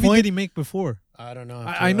what movie did he make before? I don't know.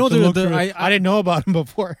 I know I didn't know about him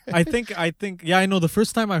before. I think yeah, I know. The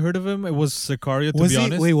first time I heard of him, it was Sicario. To be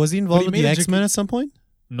honest, was he involved with made the a X-Men at some point?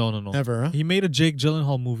 No. Never. Huh? He made a Jake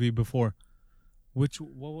Gyllenhaal movie before. What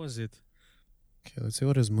was it? Okay, let's see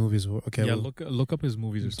what his movies were. Okay, Yeah, look up his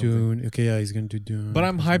movies or something. Dune. Okay, yeah, he's gonna do Dune. But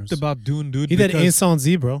I'm hyped about Dune, dude. He did because-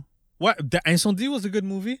 Incendie, bro. What? The Incendie was a good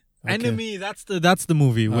movie. Okay. Enemy. That's the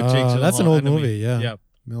movie with Jake Gyllenhaal. That's an old Enemy. movie. Yeah. Yeah.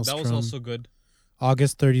 Maelstrom. That was also good.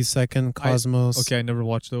 August 32nd, Cosmos. Okay, I never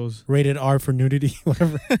watched those. Rated R for nudity.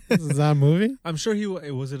 Whatever. Is that a movie? I'm sure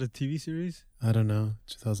was it a TV series? I don't know.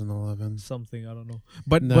 2011. Something, I don't know.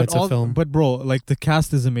 But No, but it's a film. But bro, like the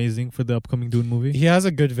cast is amazing for the upcoming Dune movie. He has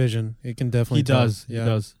a good vision. He can definitely. He does. Yeah. He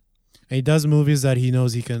does. And he does movies that he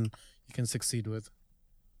knows he can succeed with.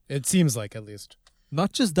 It seems like, at least.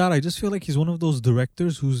 Not just that, I just feel like he's one of those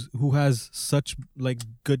directors who has such like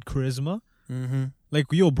good charisma. Mm-hmm. Like,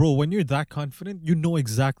 yo, bro, when you're that confident, you know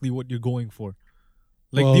exactly what you're going for.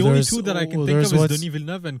 Like Well, the only there's- two that I can well, think of there's is what's- Denis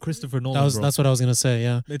Villeneuve and Christopher Nolan. Bro. That's what I was gonna say.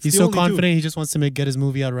 Yeah, It's he's the so only two. confident. He just wants to get his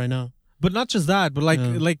movie out right now. But not just that, but like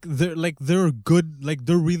Yeah. they're good. Like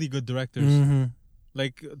they're really good directors. Mm-hmm.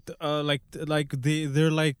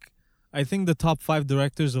 They're like I think the top 5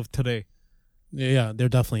 directors of today. Yeah, they're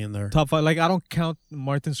definitely in there. Top 5. Like I don't count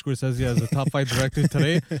Martin Scorsese as a top 5 director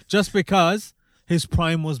today, just because his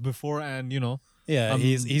prime was before, and you know. Yeah,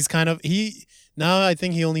 he's kind of now. I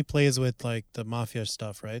think he only plays with like the mafia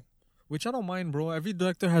stuff, right? Which I don't mind, bro. Every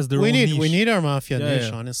director has their We own need niche. we need our mafia Yeah, niche.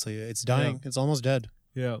 yeah. Honestly, it's dying. Yeah. It's almost dead.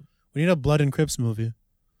 Yeah. We need a Blood and Crips movie,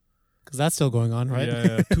 because that's still going on, right?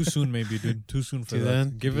 Yeah. Too soon, maybe, dude. Too soon for Too that.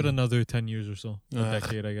 then? Give it another 10 years or so. A Ah.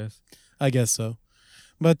 decade, I guess. I guess so.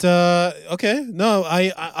 But okay, no,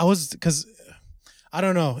 I was because I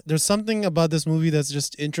don't know. There's something about this movie that's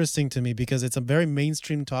just interesting to me because it's a very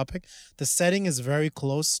mainstream topic. The setting is very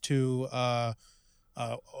close to a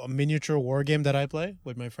miniature war game that I play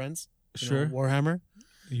with my friends. You know, Sure. Warhammer.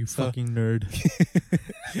 You So- fucking nerd.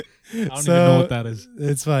 I don't So, even know what that is.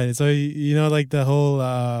 It's fine. So you know, like the whole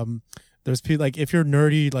there's people like if you're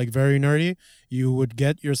nerdy, like very nerdy, you would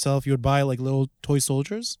buy like little toy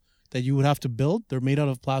soldiers that you would have to build. They're made out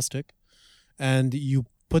of plastic, and you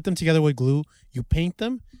put them together with glue. You paint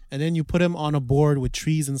them, and then you put them on a board with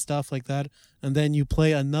trees and stuff like that. And then you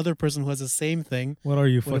play another person who has the same thing. What are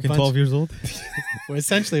you, With a fucking bunch- 12 years old? Where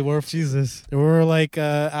essentially Jesus. we're like You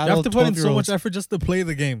have adult to put in so 12-year-olds. much effort just to play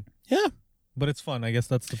the game. Yeah. But it's fun. I guess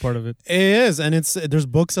that's the part of it. It is, and there's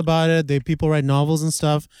books about it. People write novels and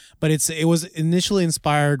stuff. But it was initially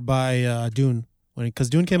inspired by Dune, because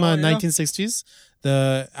Dune came out in yeah. 1960s.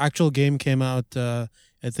 The actual game came out,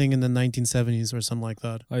 I think, in the 1970s or something like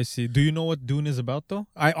that. I see. Do you know what Dune is about, though?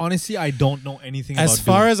 I don't know anything about As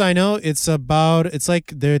far Dune. as I know, it's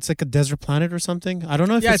like a desert planet or something. I don't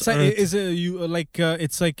know if Yeah, it's it's like, Earth. is it you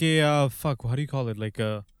it's like a fuck, how do you call it? Like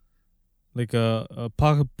a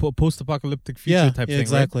post-apocalyptic future type thing,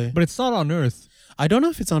 exactly. right? But it's not on Earth. I don't know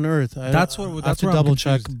if it's on Earth. That's I what- have that's to where I'm double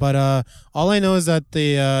check. confused. But all I know is that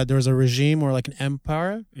there was a regime or like an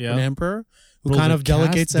empire, Yeah. an emperor who Bro, kind the of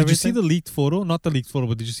delegates cast, Did you see everything. the leaked photo? Not the leaked photo,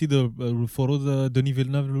 but did you see the photo the Denis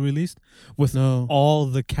Villeneuve released with No, all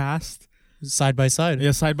the cast? side by side.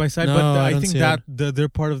 Yeah, side by side. No, but I I don't think see that they're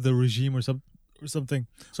part of the regime or something.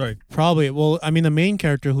 Sorry, Probably. Well, I mean, the main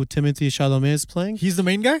character who Timothy Chalamet is playing, he's the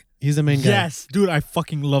main guy. he's the main guy. Yes, dude, I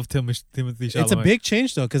fucking love Timothy Chalamet. It's a big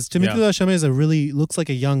change though, because Timothy Chalamet looks like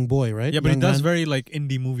a young boy, right? Yeah, but he Young does man. very like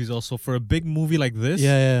indie movies also. For a big movie like this,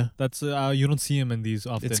 Yeah. that's you don't see him in these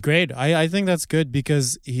often. It's great. I think that's good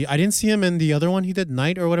because I didn't see him in the other one he did,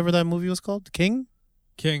 Night or whatever that movie was called, King.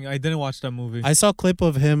 I didn't watch that movie. I saw a clip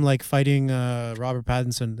of him like fighting Robert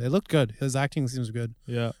Pattinson. It looked good. His acting seems good.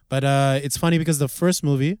 Yeah, But it's funny because the first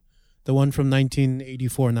movie, the one from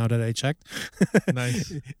 1984. Now that I checked,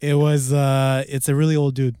 Nice. it was it's a really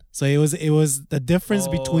old dude. So it was the difference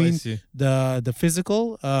I between see. the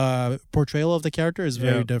physical portrayal of the character is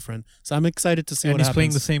very Yeah. different. So I'm excited to see And what he's happens.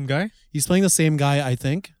 playing the same guy. He's playing the same guy, I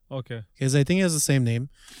think, Okay. because I think he has the same name,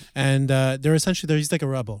 and he's like a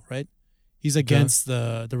rebel, right? He's against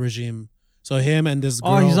the regime. So him and this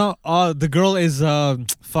girl, Oh, he's not. The girl is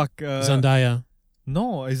fuck. Zendaya.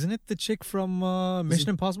 No, isn't it the chick from Mission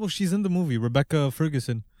Impossible? She's in the movie. Rebecca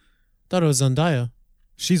Ferguson. Thought it was Zendaya.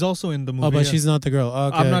 She's also in the movie. Oh, but yeah. she's not the girl.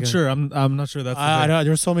 Okay, I'm not okay. sure. I'm not sure that's. The I thing. don't,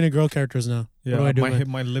 there's so many girl characters now. Yeah, what do I do?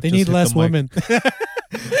 my lip. They just need hit less the mic. women.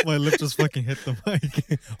 My lip just fucking hit the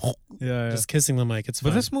mic. yeah. Just kissing the mic. It's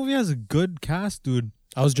fine. But this movie has a good cast, dude.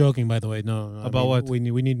 I was joking, by the way. No. About what? We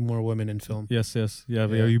need more women in film. Yes. Yeah.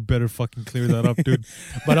 Yeah. You better fucking clear that up, dude.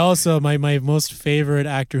 But also, my most favorite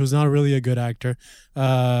actor, who's not really a good actor,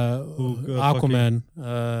 Aquaman.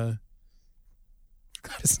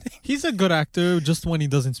 Got his name. He's a good actor, just when he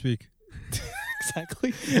doesn't speak.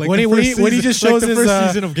 Exactly. Like when the he first just season- shows like the his first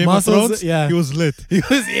season of Game of muscles, Thrones, yeah. he was lit. He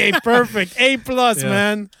was perfect, A+, Yeah.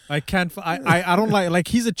 man. I can't. I don't like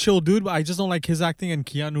he's a chill dude, but I just don't like his acting. And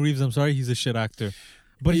Keanu Reeves, I'm sorry, he's a shit actor,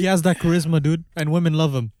 but he has that charisma, dude, and women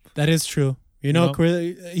love him. That is true. You know,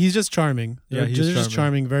 he's just charming. Yeah, They're he's just charming.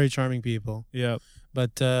 charming, very charming people. Yeah.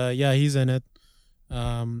 But yeah, he's in it.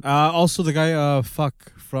 Also, the guy,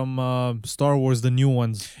 from Star Wars, the new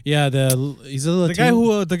ones. Yeah, he's a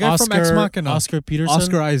Latino. The guy from Ex Machina, Oscar Peterson.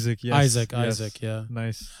 Oscar Isaac. Yes. Isaac. Yeah.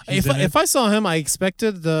 Nice. If I saw him, I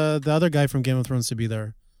expected the other guy from Game of Thrones to be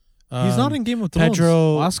there. He's not in Game of Thrones.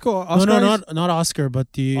 Pedro. Oscar. No, not Oscar, but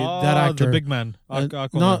that actor. the big man.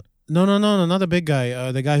 No, not the big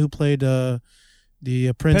guy. The guy who played the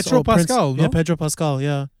Prince. Pedro Pascal, no? Yeah, Pedro Pascal.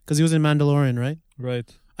 Yeah, because he was in Mandalorian, right? Right.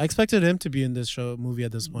 I expected him to be in this movie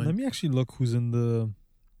at this point. Let me actually look who's in the.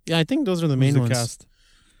 Yeah, I think those are the main ones. Cast.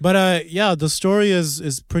 But yeah, the story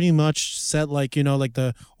is pretty much set like like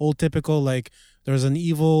the old typical like there's an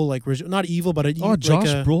evil like not evil but Josh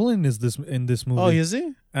Brolin is in this movie. Oh, is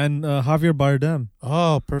he? And Javier Bardem.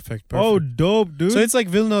 Oh, perfect. Oh, dope, dude. So it's like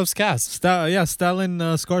Villeneuve's cast. Stalin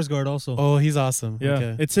Skarsgård also. Oh, he's awesome. Yeah,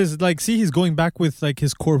 Okay. it's his he's going back with like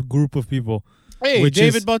his core group of people. Hey, which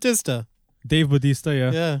David is Bautista. Dave Bautista.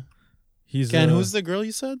 Yeah, Yeah. he's. And who's the girl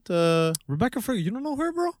you said? Rebecca Ferguson? You don't know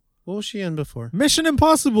her, bro? What was she in before? Mission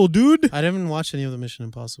Impossible, dude. I didn't watch any of the Mission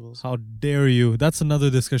Impossibles. How dare you? That's another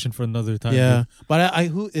discussion for another time. Yeah, but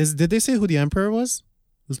did they say who the Emperor was?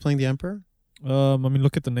 Who's playing the Emperor? Dude. I mean,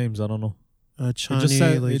 look at the names. I don't know. It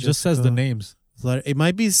Chani, just says the names. It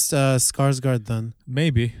might be Skarsgård then.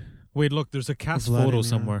 Maybe. Wait, look. There's a cast photo Vladimir.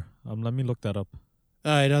 somewhere. Let me look that up.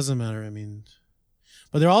 It doesn't matter. I mean,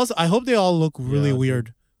 but they're also. I hope they all look really Yeah,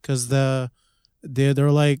 weird because they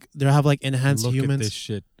have like enhanced Look humans. at this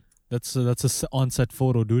shit. That's a on-set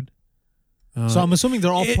photo, dude. So I'm assuming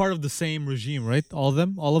they're all part of the same regime, right? All of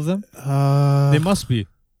them. They must be.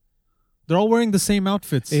 They're all wearing the same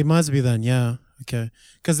outfits. It must be then, yeah. Okay.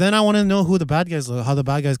 Because then I want to know who the bad guys look.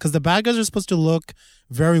 Because the bad guys are supposed to look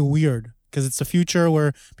very weird. Because it's the future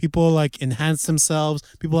where people like enhance themselves.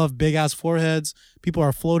 People have big ass foreheads. People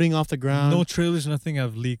are floating off the ground. No trailers, nothing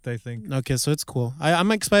have leaked, I think. Okay, so it's cool. I'm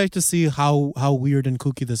excited to see how weird and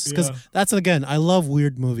kooky this is. Because Yeah. that's, again, I love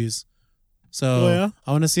weird movies. So Oh, yeah?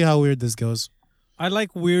 I want to see how weird this goes. I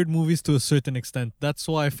like weird movies to a certain extent. That's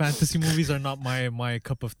why fantasy movies are not my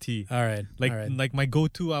cup of tea. All right. Like my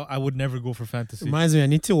go-to, I would never go for fantasy. Reminds me, I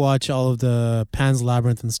need to watch all of the Pan's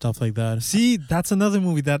Labyrinth and stuff like that. See, that's another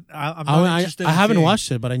movie that I'm not interested in. I haven't seeing.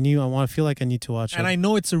 watched it, but I feel like I need to watch it. And I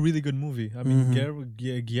know it's a really good movie. I mean,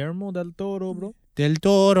 Guillermo del Toro, bro. Del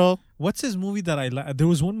Toro. What's his movie that I like? There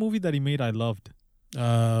was one movie that he made I loved.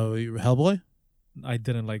 Hellboy? I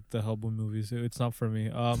didn't like the Hellboy movies. It's not for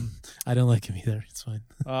me. I didn't like him either. It's fine.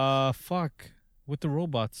 Fuck. With the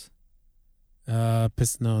robots. Not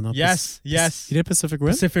Yes. He did Pacific Rim?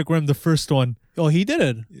 Pacific Rim, the first one. Oh, he did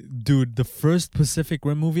it. Dude, the first Pacific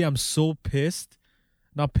Rim movie, I'm so pissed.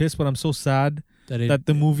 Not pissed, but I'm so sad that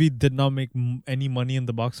the movie did not make any money in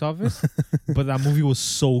the box office. But that movie was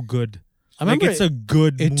so good. I remember it's a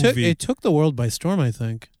good movie. It took the world by storm, I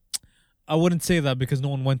think. I wouldn't say that because no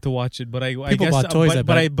one went to watch it, but I People guess bought toys,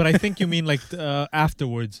 but I think you mean like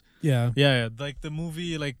afterwards. Yeah. Yeah, like the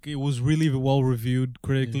movie, like it was really well reviewed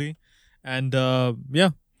critically, and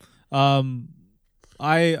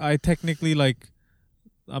I technically like.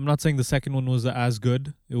 I'm not saying the second one was as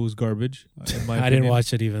good. It was garbage. In my I didn't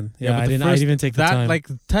watch it even. Yeah, but I didn't even take the time. Like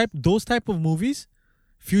those type of movies,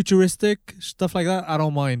 futuristic stuff like that, I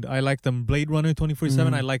don't mind. I like them. Blade Runner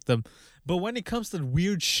 2047, I like them. But when it comes to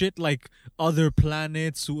weird shit like other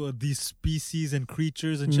planets, these species and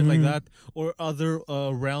creatures and shit like that, or other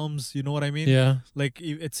realms, you know what I mean? Yeah. Like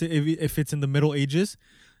if it's in the Middle Ages,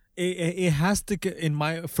 it has to,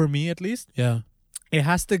 for me at least, Yeah. it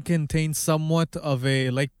has to contain somewhat of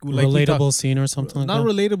a like relatable scene or something like not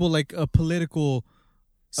that? relatable, like a political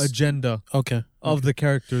agenda Okay. of the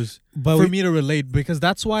characters But for me to relate, because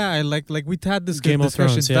that's why I like we had this Game of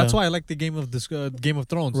discussion. Thrones, yeah. That's why I like the Game of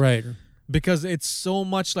Thrones, Right. because it's so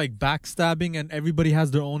much like backstabbing and everybody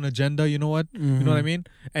has their own agenda. You know what? You know what I mean?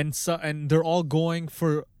 And they're all going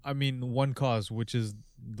for one cause, which is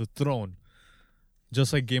the throne.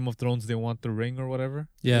 Just like Game of Thrones, they want the ring or whatever.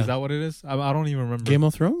 Yeah. Is that what it is? I don't even remember. Game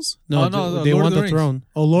of Thrones? No, no, they Lord want of the the throne.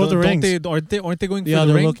 Oh, Lord of the Rings. Aren't they going for Yeah, the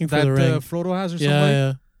they're ring looking for that the ring. Frodo has or something?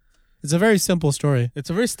 Yeah. It's a very simple story. It's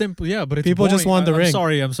a very simple, but it's People boring. just want the ring.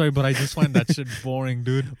 I'm sorry, but I just find that shit boring,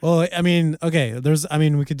 dude. Well, okay,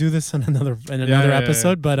 we could do this in another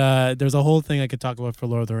episode, but there's a whole thing I could talk about for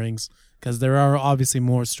Lord of the Rings, because there are obviously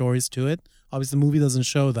more stories to it. Obviously, the movie doesn't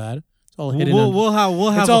show that. It's all hidden. We'll have.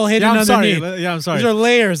 It's all hidden underneath. I'm sorry. These are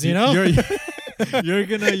layers, you know.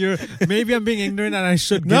 You're maybe I'm being ignorant and I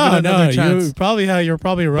should give No, it another chance. You're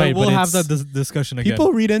probably right. But we'll but have that discussion again.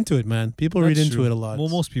 People read into it, man. People read into it a lot. Well,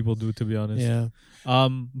 most people do, to be honest. Yeah.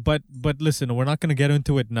 But listen, we're not gonna get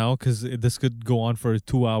into it now because this could go on for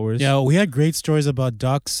 2 hours. Yeah, we had great stories about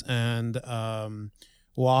ducks and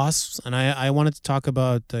wasps, and I wanted to talk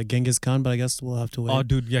about Genghis Khan, but I guess we'll have to wait. Oh,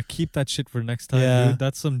 dude, keep that shit for next time, Yeah. dude.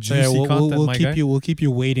 That's some juicy content, we'll my keep guy. We'll keep you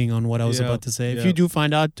waiting on what I was about to say. If you do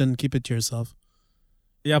find out, then keep it to yourself.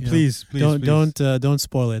 Yeah, please. Don't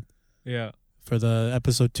spoil it. Yeah. For the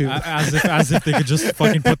episode 2. As if they could just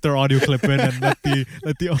fucking put their audio clip in and let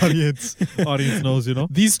the audience knows, you know.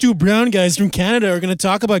 These two brown guys from Canada are gonna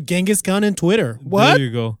talk about Genghis Khan and Twitter. What? There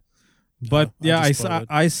you go. But I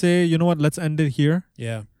say, you know what? Let's end it here.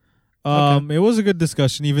 Yeah. It was a good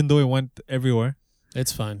discussion, even though it went everywhere.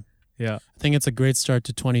 It's fine. Yeah. I think it's a great start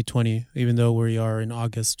to 2020, even though we are in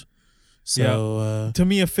August. So to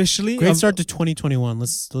me, officially, great start to 2021.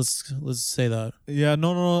 Let's say that. Yeah,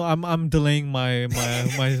 no. I'm delaying my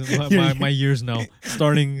years now.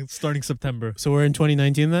 Starting September. So we're in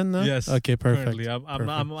 2019 then. No? Yes. Okay, perfect. Currently,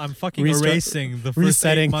 I'm fucking erasing the first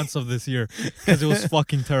 8 months of this year because it was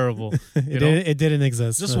fucking terrible. It didn't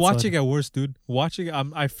exist. Just watch it get worse, dude. Watching,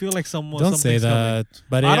 I feel like someone. Don't say that.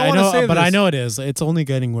 Coming. But I know it is. It's only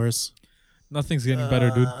getting worse. Nothing's getting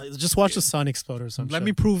better, dude. Just watch the sun explode or something. Let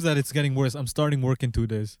me prove that it's getting worse. I'm starting work in 2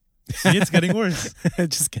 days. See, it's getting worse.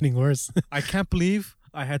 It's just getting worse. I can't believe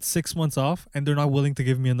I had 6 months off and they're not willing to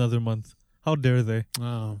give me another month. How dare they?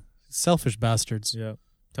 Wow, selfish bastards. Yeah.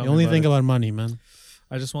 They only think about money, man.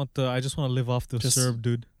 I just want to live off the Serb,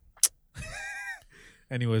 dude.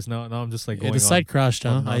 Anyways, now I'm just like going the site on, crashed,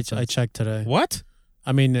 huh? I checked today. What?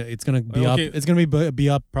 I mean, it's gonna be up. It's gonna be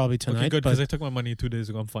up probably tonight. Okay, good, because I took my money 2 days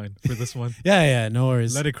ago. I'm fine for this one. Yeah, no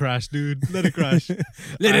worries. Let it crash, dude. Let it crash.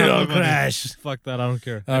 Let it all crash. Fuck that. I don't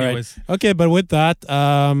care. All Anyways. Right. Okay, but with that,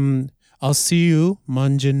 I'll see you,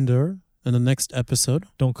 Manjinder, in the next episode.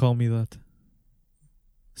 Don't call me that.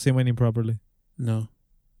 Say my name properly. No.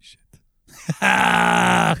 Shit.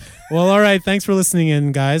 Well, all right. Thanks for listening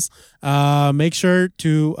in, guys. Make sure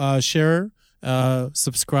to share,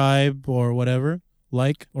 subscribe, or whatever.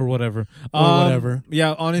 Like or whatever.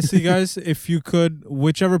 Yeah, honestly, guys, if you could,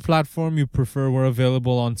 whichever platform you prefer, we're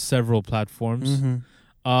available on several platforms.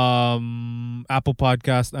 Apple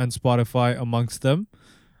Podcast and Spotify amongst them.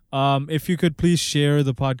 If you could please share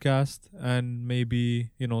the podcast and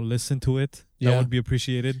maybe, listen to it. That would be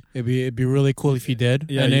appreciated. It'd be really cool if you did.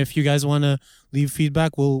 Yeah, and if you guys want to leave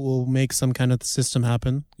feedback, we'll make some kind of system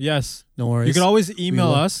happen. Yes. No worries. You can always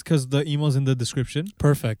email us because the email's in the description.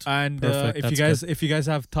 Perfect. And if you guys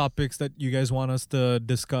have topics that you guys want us to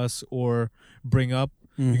discuss or bring up,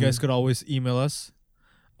 you guys could always email us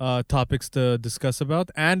topics to discuss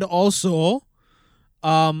about. And also,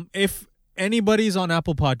 if anybody's on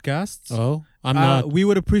Apple Podcasts. Oh, I'm not. We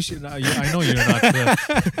would appreciate. I know you're not.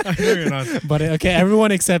 I know you're not. But okay,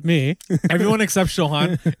 everyone except me. Everyone except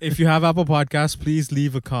Shohan. If you have Apple Podcasts, please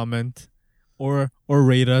leave a comment or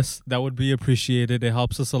rate us. That would be appreciated. It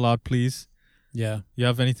helps us a lot. Please. Yeah. You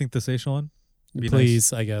have anything to say, Shohan?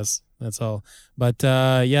 Please, nice. I guess that's all. But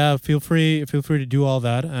feel free to do all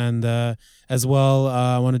that, and as well,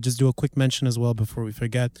 I want to just do a quick mention as well before we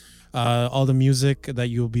forget. All the music that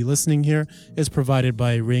you'll be listening here is provided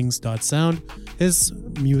by Rings.sound. His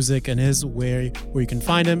music and his where you can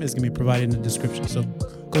find him is gonna be provided in the description. So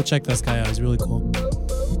go check this guy out. He's really cool.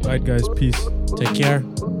 All right, guys. Peace. Take care.